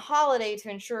Parliament was on holiday to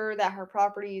ensure that her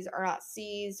properties are not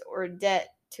seized or debt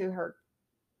to her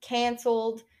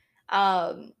canceled,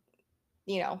 um,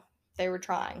 they were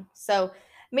trying. So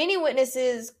many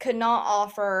witnesses could not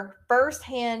offer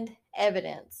firsthand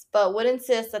evidence, but would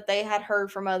insist that they had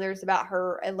heard from others about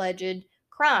her alleged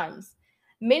crimes.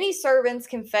 Many servants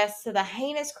confessed to the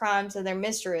heinous crimes of their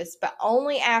mistress, but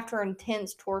only after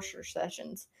intense torture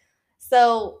sessions.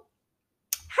 So,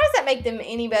 how does that make them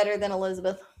any better than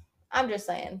Elizabeth? I'm just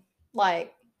saying.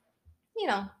 Like,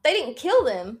 they didn't kill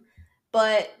them,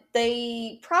 but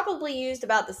they probably used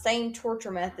about the same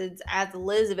torture methods as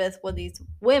Elizabeth with these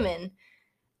women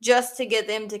just to get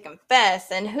them to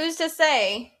confess. And who's to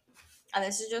say, and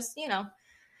this is just,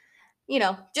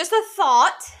 just a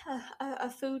thought, a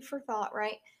food for thought,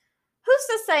 right? Who's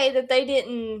to say that they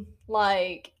didn't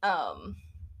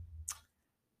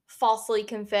falsely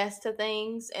confess to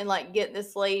things and like get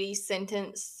this lady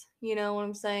sentenced? You know what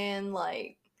I'm saying?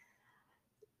 Like,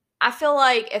 I feel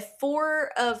like if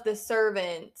four of the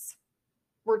servants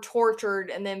were tortured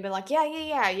and then been like,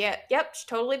 yep, she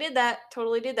totally did that.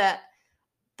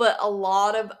 But a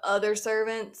lot of other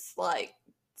servants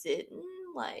didn't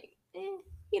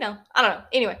I don't know.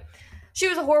 Anyway, she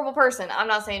was a horrible person. I'm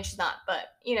not saying she's not, but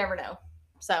you never know.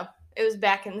 So it was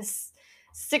back in the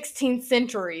 16th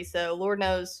century, so Lord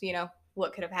knows,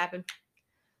 what could have happened.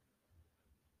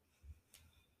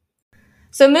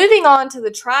 So moving on to the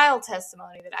trial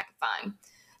testimony that I could find.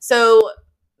 So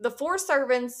the four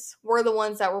servants were the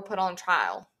ones that were put on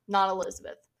trial, not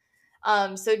Elizabeth.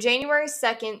 So January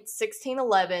 2nd,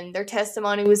 1611, their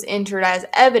testimony was entered as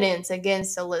evidence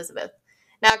against Elizabeth.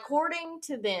 Now, according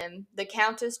to them, the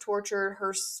Countess tortured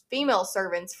her female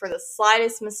servants for the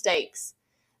slightest mistakes.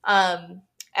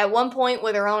 At one point,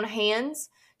 with her own hands,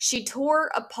 she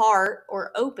tore apart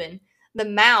or open the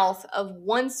mouth of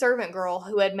one servant girl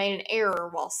who had made an error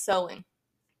while sewing.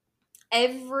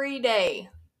 Every day,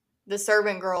 the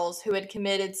servant girls who had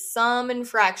committed some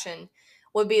infraction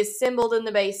would be assembled in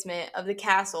the basement of the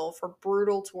castle for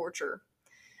brutal torture.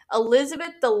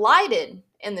 Elizabeth delighted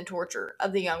in the torture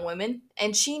of the young women,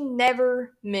 and she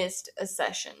never missed a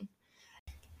session.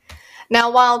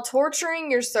 Now, while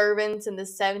torturing your servants in the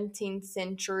 17th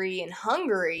century in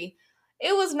Hungary,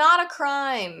 it was not a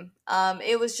crime.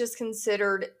 It was just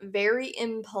considered very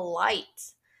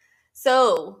impolite.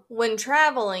 So, when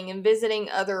traveling and visiting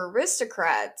other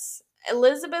aristocrats,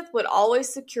 Elizabeth would always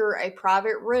secure a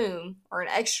private room or an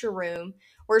extra room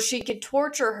where she could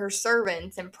torture her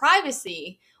servants in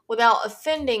privacy without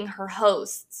offending her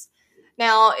hosts.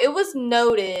 Now, it was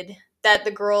noted that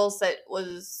the girls that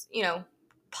was,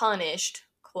 punished,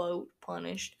 quote,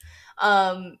 punished,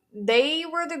 they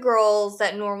were the girls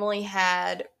that normally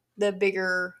had the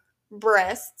bigger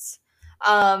breasts,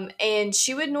 and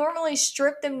she would normally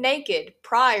strip them naked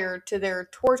prior to their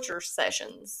torture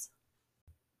sessions.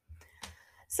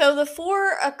 So the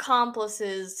four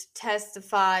accomplices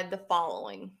testified the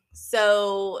following.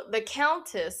 So the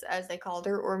Countess, as they called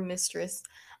her, or mistress,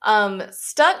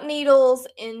 stuck needles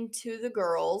into the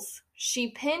girls.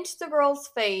 She pinched the girl's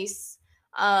face,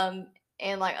 and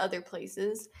like other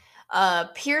places,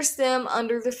 pierced them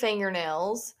under the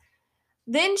fingernails.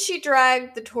 Then she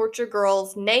dragged the tortured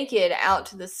girls naked out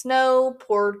to the snow,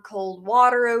 poured cold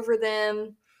water over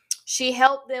them. She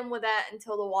helped them with that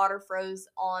until the water froze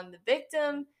on the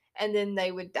victim, and then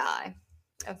they would die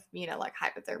of, like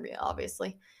hypothermia,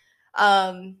 obviously.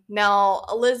 Now,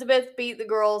 Elizabeth beat the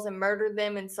girls and murdered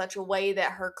them in such a way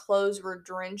that her clothes were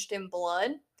drenched in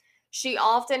blood. She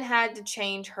often had to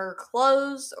change her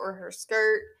clothes or her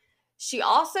skirt. She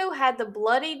also had the the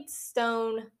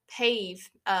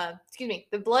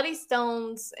bloody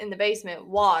stones in the basement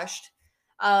washed.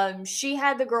 She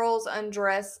had the girls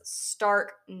undress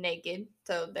stark naked.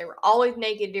 So they were always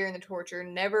naked during the torture,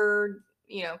 never,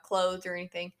 clothed or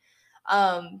anything.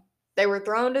 They were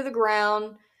thrown to the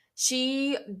ground.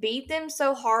 She beat them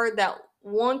so hard that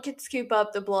one could scoop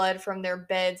up the blood from their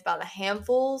beds by the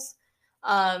handfuls.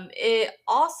 It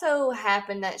also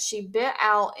happened that she bit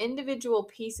out individual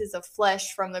pieces of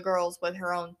flesh from the girls with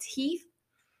her own teeth.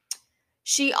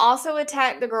 She also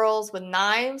attacked the girls with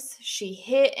knives. She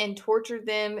hit and tortured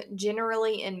them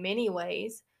generally in many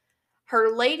ways.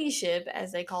 Her ladyship,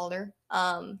 as they called her,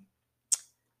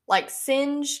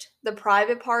 singed the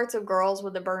private parts of girls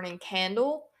with a burning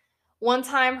candle. One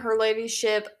time, her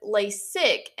ladyship lay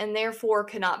sick and therefore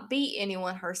could not beat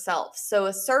anyone herself, so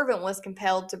a servant was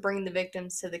compelled to bring the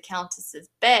victims to the countess's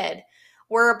bed,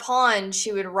 whereupon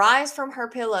she would rise from her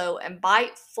pillow and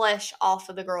bite flesh off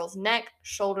of the girl's neck,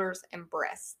 shoulders, and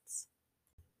breasts.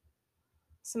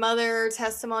 Some other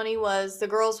testimony was the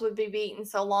girls would be beaten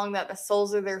so long that the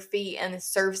soles of their feet and the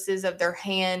surfaces of their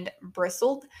hand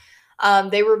bristled.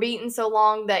 They were beaten so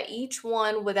long that each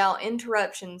one, without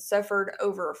interruption, suffered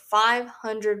over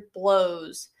 500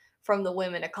 blows from the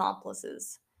women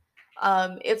accomplices.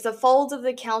 If the folds of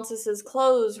the countess's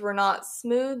clothes were not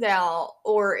smoothed out,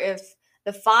 or if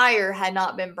the fire had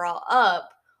not been brought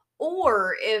up,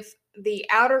 or if the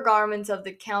outer garments of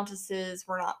the countesses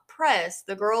were not pressed,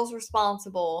 the girls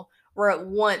responsible were at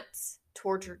once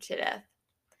tortured to death.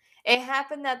 It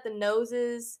happened that the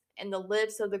noses and the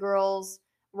lips of the girls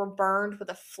were burned with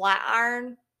a flat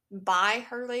iron by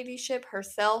her ladyship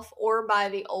herself or by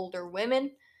the older women.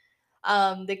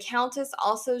 The countess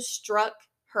also struck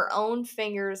her own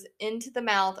fingers into the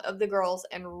mouth of the girls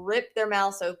and ripped their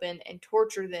mouths open and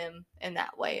tortured them in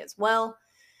that way as well.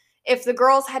 If the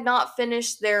girls had not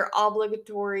finished their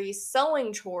obligatory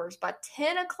sewing chores by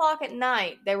 10 o'clock at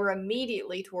night, they were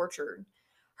immediately tortured.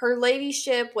 Her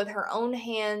ladyship, with her own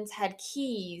hands, had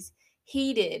keys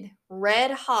heated red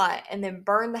hot and then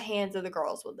burned the hands of the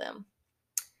girls with them.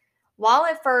 While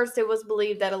at first it was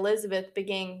believed that Elizabeth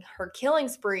began her killing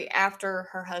spree after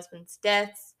her husband's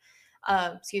death's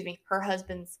not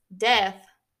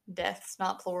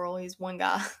plural, he's one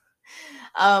guy.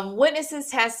 Witnesses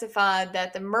testified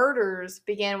that the murders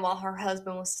began while her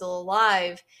husband was still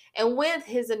alive and with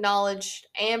his knowledge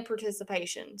and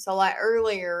participation. So, like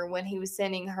earlier, when he was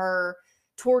sending her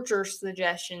torture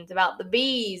suggestions about the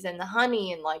bees and the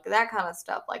honey and like that kind of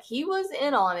stuff, like he was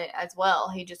in on it as well.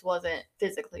 He just wasn't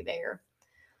physically there.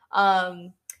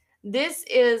 This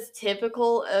is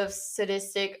typical of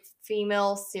sadistic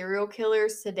female serial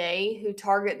killers today who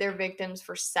target their victims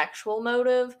for sexual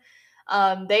motive.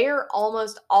 They are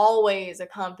almost always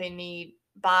accompanied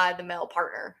by the male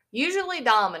partner, usually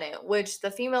dominant, which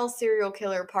the female serial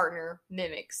killer partner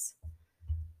mimics.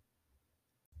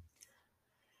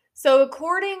 So,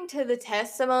 according to the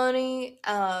testimony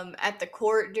at the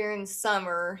court during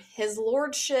summer, his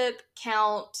lordship,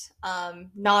 Count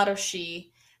Nadoshi,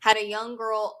 had a young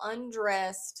girl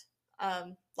undressed,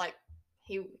 like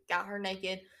he got her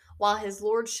naked, while his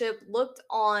lordship looked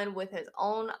on with his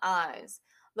own eyes.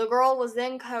 The girl was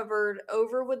then covered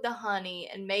over with the honey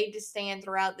and made to stand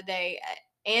throughout the day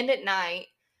and at night.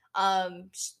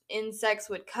 Insects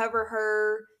would cover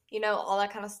her, all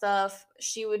that kind of stuff.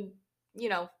 She would,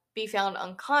 be found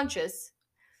unconscious.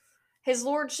 His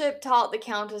lordship taught the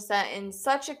Countess that in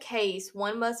such a case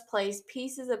one must place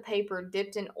pieces of paper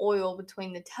dipped in oil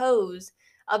between the toes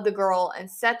of the girl and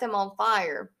set them on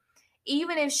fire.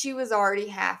 Even if she was already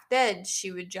half dead,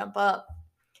 she would jump up.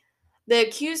 The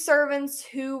accused servants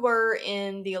who were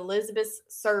in the Elizabeth's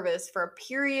service for a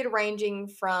period ranging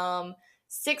from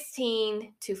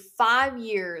 16 to 5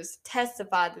 years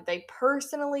testified that they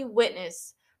personally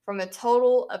witnessed from a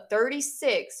total of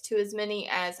 36 to as many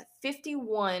as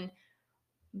 51,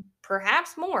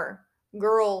 perhaps more,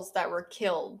 girls that were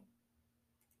killed.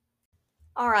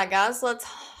 All right, guys, let's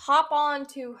hop on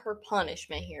to her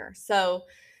punishment here. So,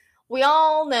 we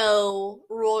all know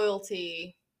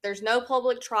royalty. There's no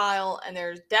public trial, and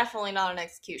there's definitely not an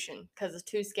execution because it's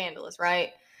too scandalous, right?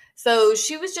 So,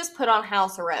 she was just put on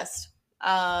house arrest.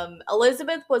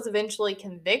 Elizabeth was eventually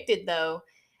convicted, though,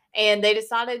 and they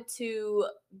decided to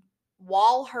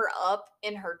wall her up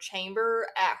in her chamber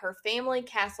at her family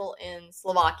castle in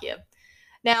Slovakia.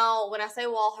 Now, when I say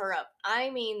wall her up, I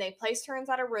mean they placed her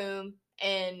inside a room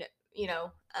and,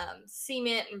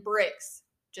 cement and bricks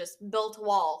just built a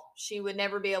wall. She would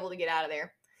never be able to get out of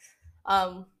there.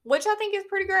 Which I think is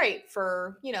pretty great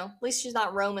for, at least she's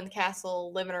not roaming the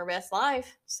castle living her best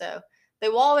life. So they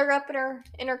walled her up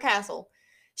in her castle.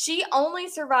 She only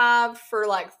survived for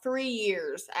like 3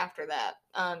 years after that.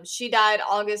 She died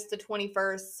August the 21st,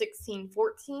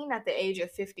 1614, at the age of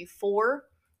 54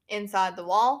 inside the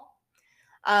wall.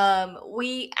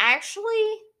 We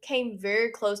actually came very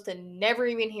close to never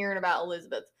even hearing about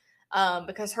Elizabeth,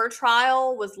 because her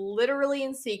trial was literally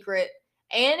in secret,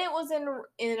 and it was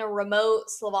in a remote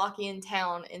Slovakian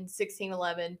town in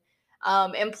 1611.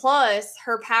 And plus,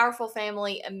 her powerful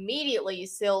family immediately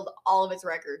sealed all of its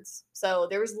records. So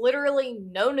there was literally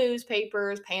no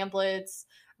newspapers, pamphlets,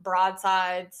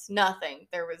 broadsides, nothing.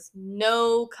 There was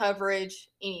no coverage,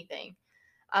 anything.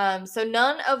 So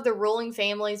none of the ruling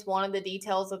families wanted the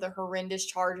details of the horrendous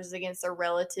charges against their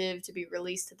relative to be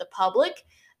released to the public.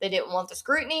 They didn't want the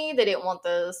scrutiny. They didn't want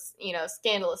the,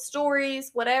 scandalous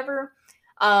stories, whatever.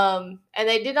 And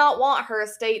they did not want her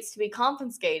estates to be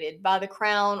confiscated by the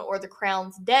crown or the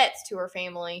crown's debts to her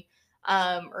family,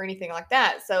 or anything like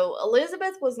that. So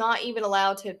Elizabeth was not even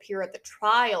allowed to appear at the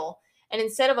trial. And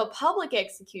instead of a public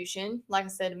execution, like I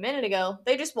said a minute ago,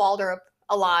 they just walled her up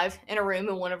alive in a room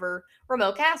in one of her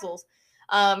remote castles.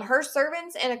 Her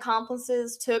servants and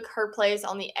accomplices took her place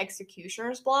on the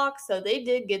executioner's block, so they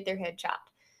did get their head chopped,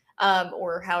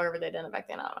 or however they done it back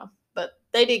then. I don't know, but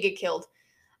they did get killed,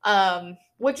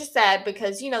 which is sad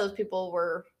because those people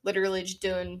were literally just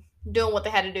doing what they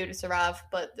had to do to survive,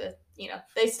 but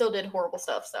they still did horrible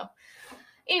stuff. So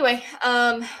anyway,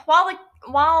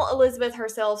 while Elizabeth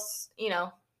herself,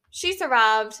 she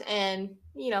survived and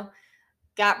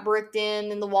got bricked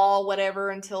in the wall, whatever,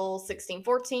 until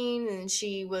 1614, and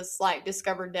she was like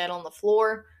discovered dead on the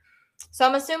floor. So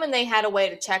I'm assuming they had a way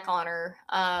to check on her.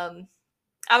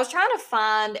 I was trying to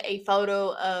find a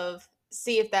photo of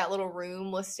see if that little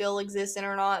room was still existing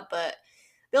or not, but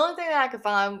the only thing that I could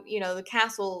find, the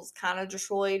castle's kind of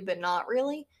destroyed, but not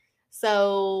really.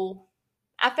 So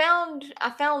I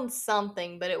found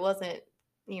something, but it wasn't,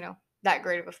 that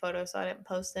great of a photo, so I didn't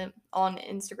post it on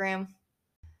Instagram.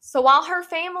 So while her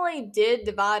family did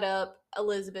divide up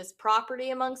Elizabeth's property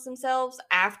amongst themselves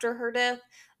after her death,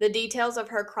 the details of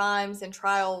her crimes and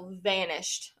trial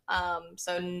vanished.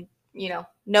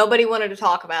 Nobody wanted to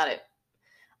talk about it.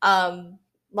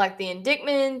 Like the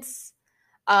indictments,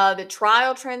 the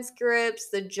trial transcripts,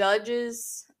 the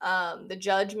judges, the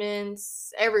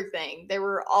judgments, everything. They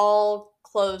were all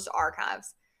closed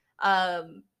archives.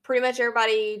 Pretty much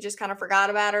everybody just kind of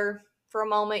forgot about her for a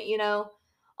moment,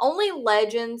 Only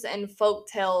legends and folk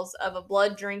tales of a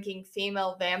blood-drinking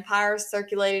female vampire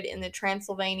circulated in the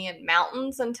Transylvanian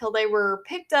mountains until they were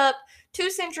picked up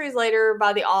 2 centuries later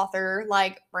by the author,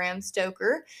 like Bram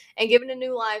Stoker, and given a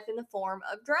new life in the form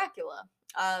of Dracula.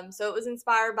 So it was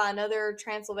inspired by another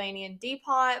Transylvanian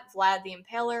depot, Vlad the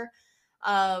Impaler,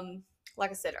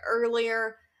 like I said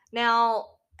earlier.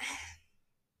 Now,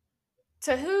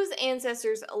 to whose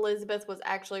ancestors Elizabeth was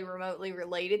actually remotely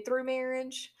related through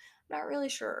marriage, I'm not really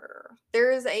sure.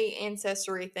 There is a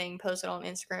ancestry thing posted on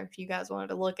Instagram if you guys wanted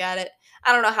to look at it.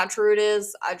 I don't know how true it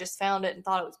is. I just found it and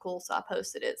thought it was cool, so I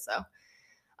posted it. So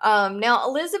now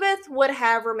Elizabeth would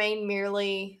have remained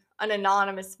merely an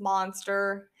anonymous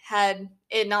monster had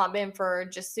it not been for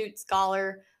Jesuit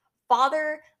scholar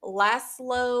Father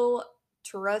Laszlo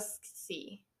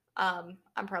Tarusci. I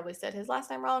probably said his last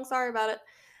name wrong. Sorry about it.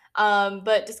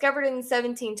 But discovered in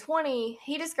 1720,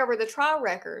 he discovered the trial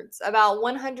records about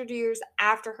 100 years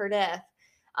after her death.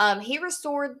 He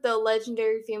restored the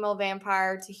legendary female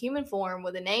vampire to human form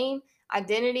with a name,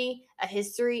 identity, a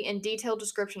history, and detailed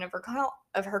description of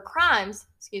her crimes.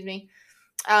 Excuse me,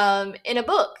 in a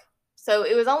book. So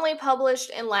it was only published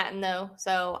in Latin, though,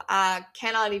 so I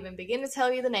cannot even begin to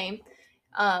tell you the name.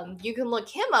 You can look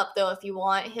him up, though, if you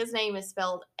want. His name is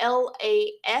spelled Laszlo,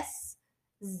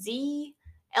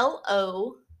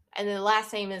 and then the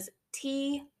last name is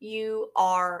Turoczzy.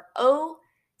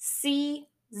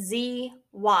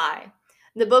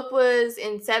 The book was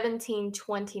in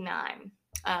 1729.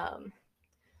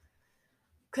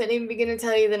 Couldn't even begin to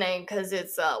tell you the name because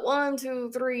it's 1,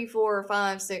 2, 3, 4,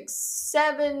 5, 6,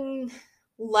 7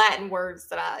 Latin words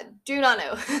that I do not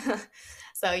know.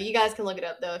 So you guys can look it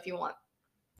up, though, if you want.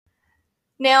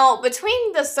 Now,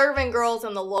 between the servant girls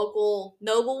and the local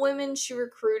noblewomen she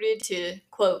recruited to,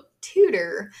 quote,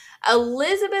 tutor,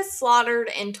 Elizabeth slaughtered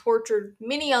and tortured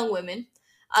many young women.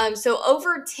 So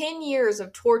over 10 years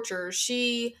of torture,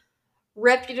 she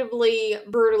reputably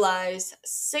brutalized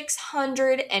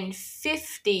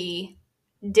 650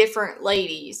 different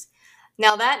ladies.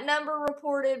 Now, that number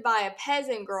reported by a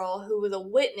peasant girl who was a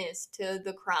witness to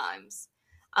the crimes.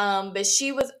 But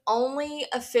she was only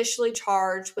officially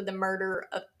charged with the murder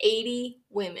of 80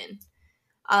 women.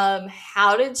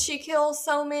 How did she kill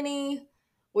so many?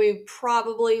 We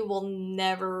probably will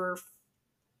never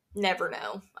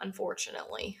know,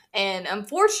 unfortunately. And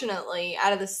unfortunately,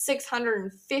 out of the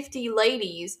 650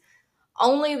 ladies,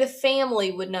 only the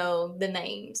family would know the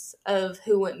names of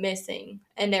who went missing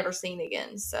and never seen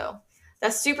again. So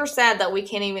that's super sad that we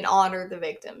can't even honor the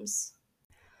victims.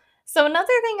 So another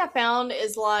thing I found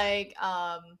is like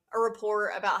a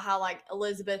report about how like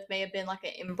Elizabeth may have been like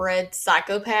an inbred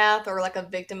psychopath or like a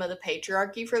victim of the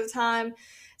patriarchy for the time.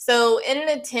 So in an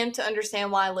attempt to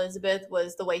understand why Elizabeth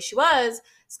was the way she was,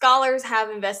 scholars have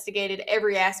investigated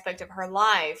every aspect of her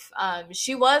life.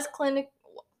 She was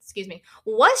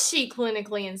was she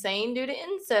clinically insane due to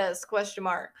incest? Question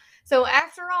mark. So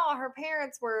after all, her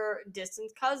parents were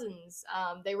distant cousins.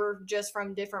 They were just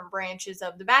from different branches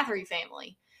of the Bathory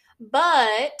family.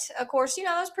 But, of course,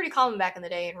 that was pretty common back in the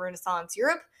day in Renaissance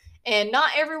Europe. And not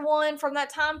everyone from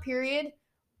that time period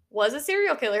was a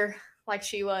serial killer like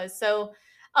she was. So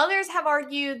others have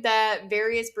argued that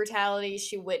various brutalities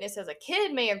she witnessed as a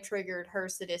kid may have triggered her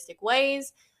sadistic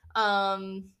ways.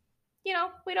 We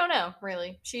don't know,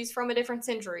 really. She's from a different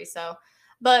century, so.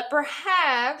 But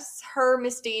perhaps her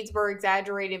misdeeds were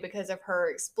exaggerated because of her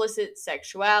explicit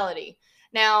sexuality.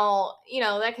 Now,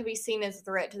 that could be seen as a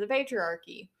threat to the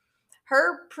patriarchy.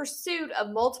 Her pursuit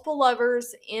of multiple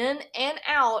lovers in and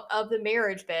out of the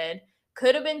marriage bed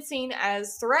could have been seen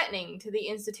as threatening to the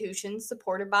institutions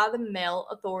supported by the male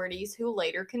authorities who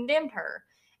later condemned her.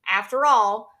 After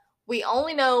all, we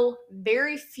only know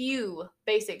very few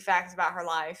basic facts about her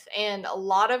life, and a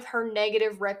lot of her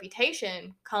negative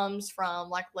reputation comes from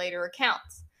later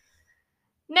accounts.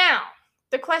 Now,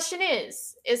 the question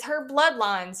is her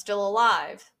bloodline still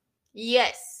alive?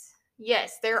 Yes.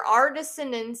 Yes, there are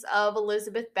descendants of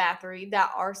Elizabeth Bathory that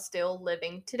are still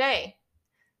living today.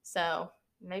 So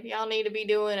maybe I'll need to be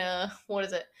doing a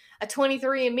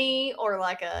 23andMe or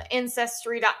like a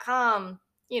Ancestry.com,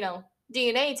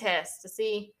 DNA test to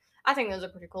see. I think those are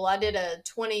pretty cool. I did a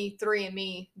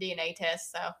 23andMe DNA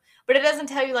test, but it doesn't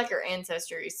tell you your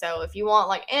ancestry. So if you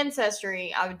want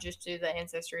Ancestry, I would just do the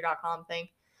Ancestry.com thing.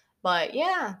 But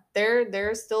yeah,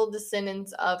 there's still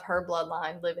descendants of her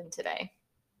bloodline living today.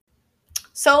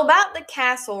 So about the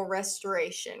castle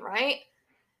restoration, right?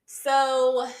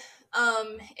 So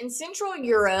in Central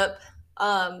Europe,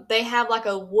 they have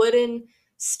a wooden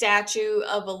statue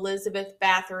of Elizabeth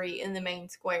Bathory in the main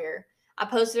square. I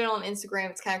posted it on Instagram.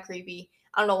 It's kind of creepy.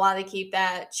 I don't know why they keep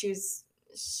that. She was,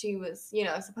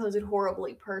 a supposed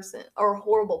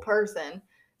horrible person.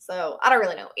 So I don't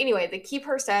really know. Anyway, they keep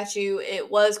her statue.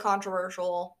 It was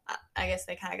controversial. I guess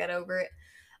they kind of got over it.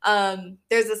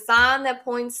 There's a sign that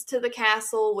points to the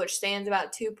castle, which stands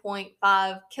about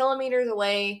 2.5 kilometers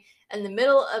away in the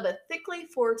middle of a thickly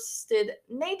forested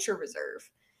nature reserve.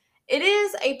 It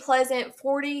is a pleasant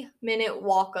 40-minute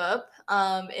walk up.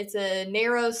 It's a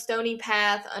narrow stony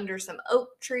path under some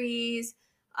oak trees,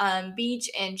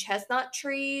 beech and chestnut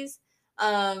trees,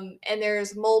 and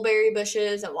there's mulberry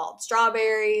bushes and wild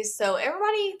strawberries. So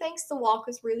everybody thinks the walk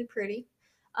is really pretty.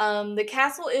 The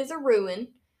castle is a ruin.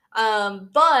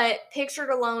 But pictured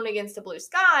alone against the blue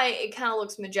sky, it kind of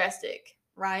looks majestic,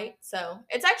 right? So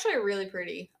it's actually really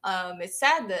pretty. It's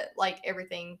sad that like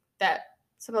everything that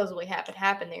supposedly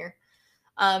happened there.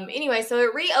 Anyway, so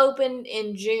it reopened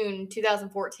in June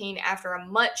 2014 after a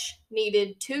much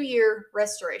needed 2-year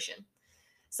restoration.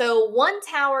 So one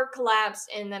tower collapsed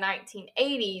in the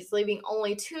 1980s, leaving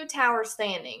only two towers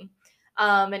standing.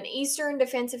 An eastern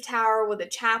defensive tower with a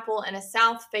chapel and a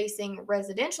south facing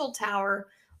residential tower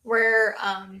where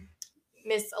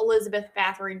Miss Elizabeth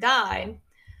Bathory died.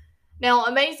 Now,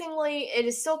 amazingly, it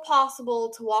is still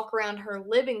possible to walk around her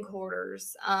living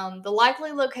quarters, the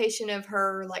likely location of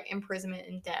her like imprisonment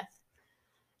and death.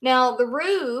 Now, the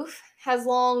roof has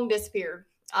long disappeared,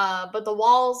 but the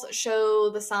walls show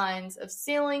the signs of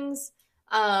ceilings.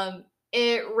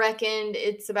 It reckoned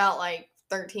it's about like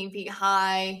 13 feet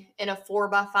high in a 4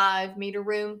 by 5 meter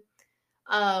room.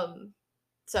 Um,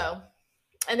 so,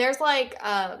 and there was like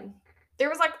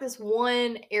this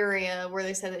one area where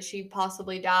they said that she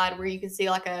possibly died where you can see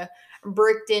like a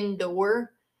bricked in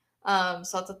door. So I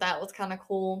thought that was kind of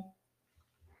cool.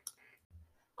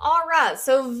 All right,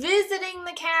 so visiting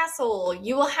the castle,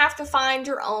 you will have to find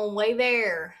your own way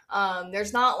there.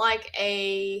 There's not like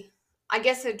I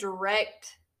guess, a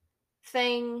direct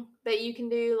thing that you can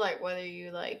do, like whether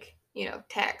you like,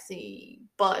 taxi,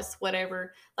 bus,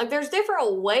 whatever. Like, there's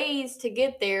different ways to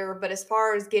get there, but as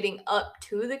far as getting up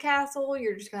to the castle,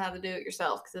 you're just gonna have to do it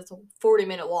yourself because it's a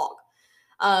 40-minute walk.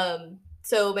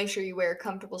 So make sure you wear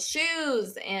comfortable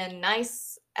shoes and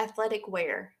nice athletic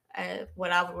wear.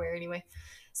 What I would wear anyway.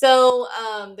 So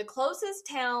the closest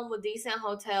town with decent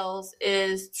hotels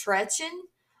is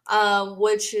Trechen,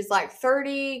 which is like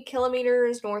 30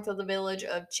 kilometers north of the village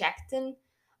of Chackton.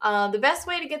 The best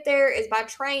way to get there is by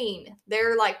train.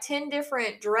 There are like 10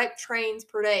 different direct trains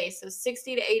per day, so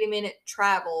 60 to 80-minute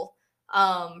travel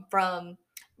from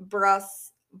Bratislava.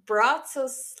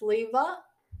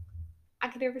 I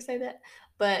could never say that.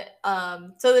 But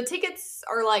so the tickets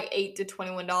are like $8 to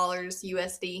 $21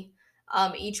 USD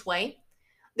each way.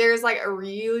 There's like a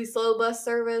really slow bus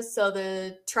service, so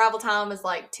the travel time is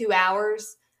like 2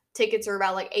 hours. Tickets are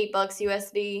about like $8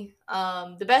 USD.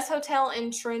 The best hotel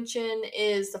in Trenton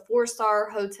is the 4-star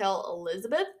Hotel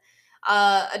Elizabeth.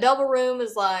 A double room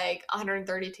is like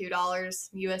 $132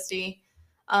 USD.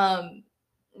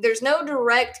 There's no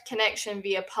direct connection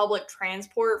via public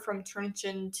transport from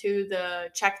Trenton to the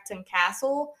Checkton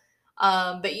Castle,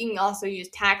 but you can also use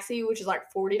taxi, which is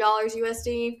like $40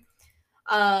 USD.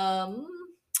 Um,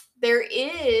 there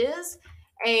is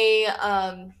a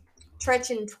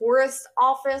Trechen tourist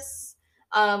office,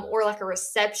 or like a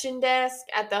reception desk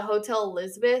at the Hotel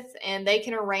Elizabeth, and they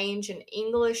can arrange an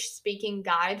English speaking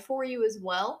guide for you as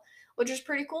well, which is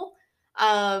pretty cool.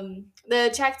 The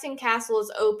Checkton Castle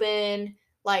is open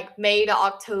like May to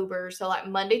October, so like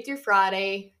Monday through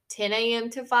Friday, 10 a.m.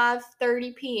 to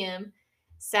 5:30 p.m.,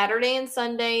 Saturday and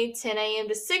Sunday, 10 a.m.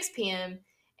 to 6 p.m.,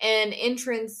 and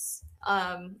entrance,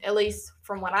 at least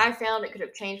from what I found, it could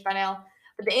have changed by now,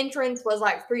 but the entrance was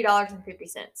like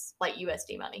 $3.50, like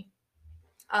USD money.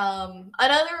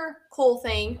 Another cool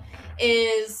thing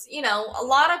is, a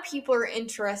lot of people are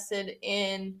interested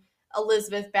in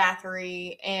Elizabeth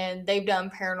Bathory and they've done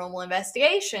paranormal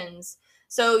investigations.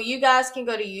 So you guys can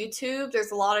go to YouTube.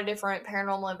 There's a lot of different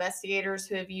paranormal investigators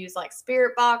who have used like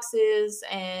spirit boxes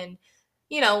and,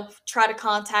 try to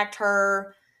contact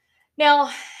her. Now,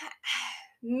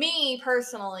 me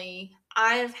personally,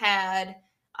 I've had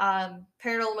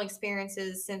paranormal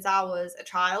experiences since I was a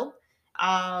child.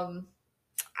 Um,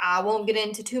 I won't get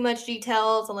into too much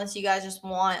details unless you guys just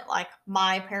want like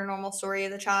my paranormal story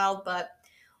of the child. But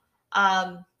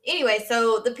anyway,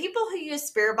 so the people who use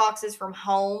spirit boxes from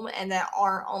home and that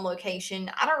aren't on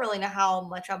location, I don't really know how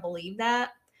much I believe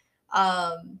that.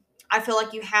 I feel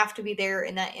like you have to be there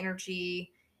in that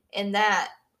energy, in that,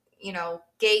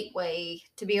 gateway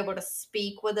to be able to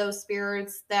speak with those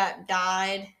spirits that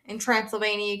died in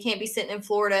Transylvania. You can't be sitting in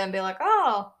Florida and be like,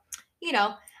 oh, you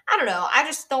know, I don't know. I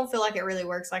just don't feel like it really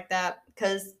works like that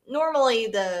because normally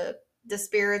the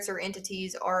spirits or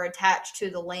entities are attached to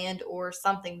the land or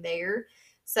something there.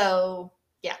 So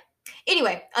yeah.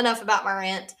 Anyway, enough about my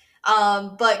rant.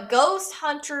 But Ghost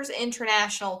Hunters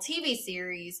International TV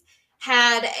series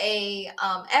had a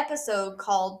episode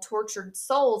called Tortured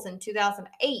Souls in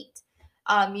 2008.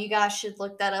 You guys should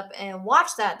look that up and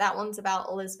watch that. That one's about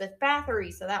Elizabeth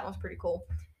Bathory, so that one's pretty cool.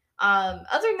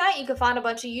 Other than that, you can find a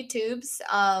bunch of YouTubes,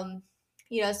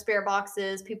 spirit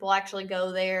boxes. People actually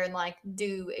go there and like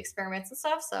do experiments and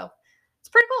stuff. So it's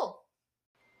pretty cool.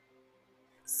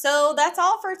 So that's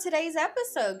all for today's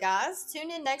episode, guys.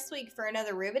 Tune in next week for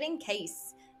another riveting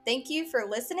case. Thank you for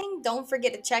listening. Don't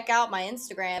forget to check out my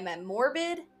Instagram at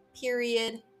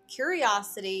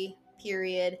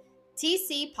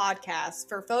morbid.curiosity.tc podcast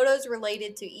for photos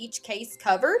related to each case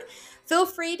covered. Feel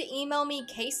free to email me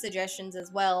case suggestions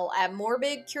as well at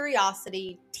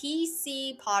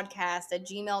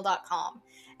morbidcuriosity.tcpodcast@gmail.com.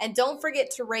 And don't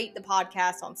forget to rate the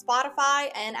podcast on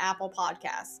Spotify and Apple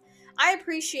Podcasts. I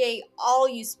appreciate all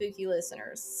you spooky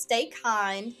listeners. Stay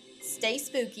kind, stay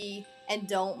spooky, and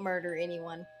don't murder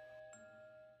anyone.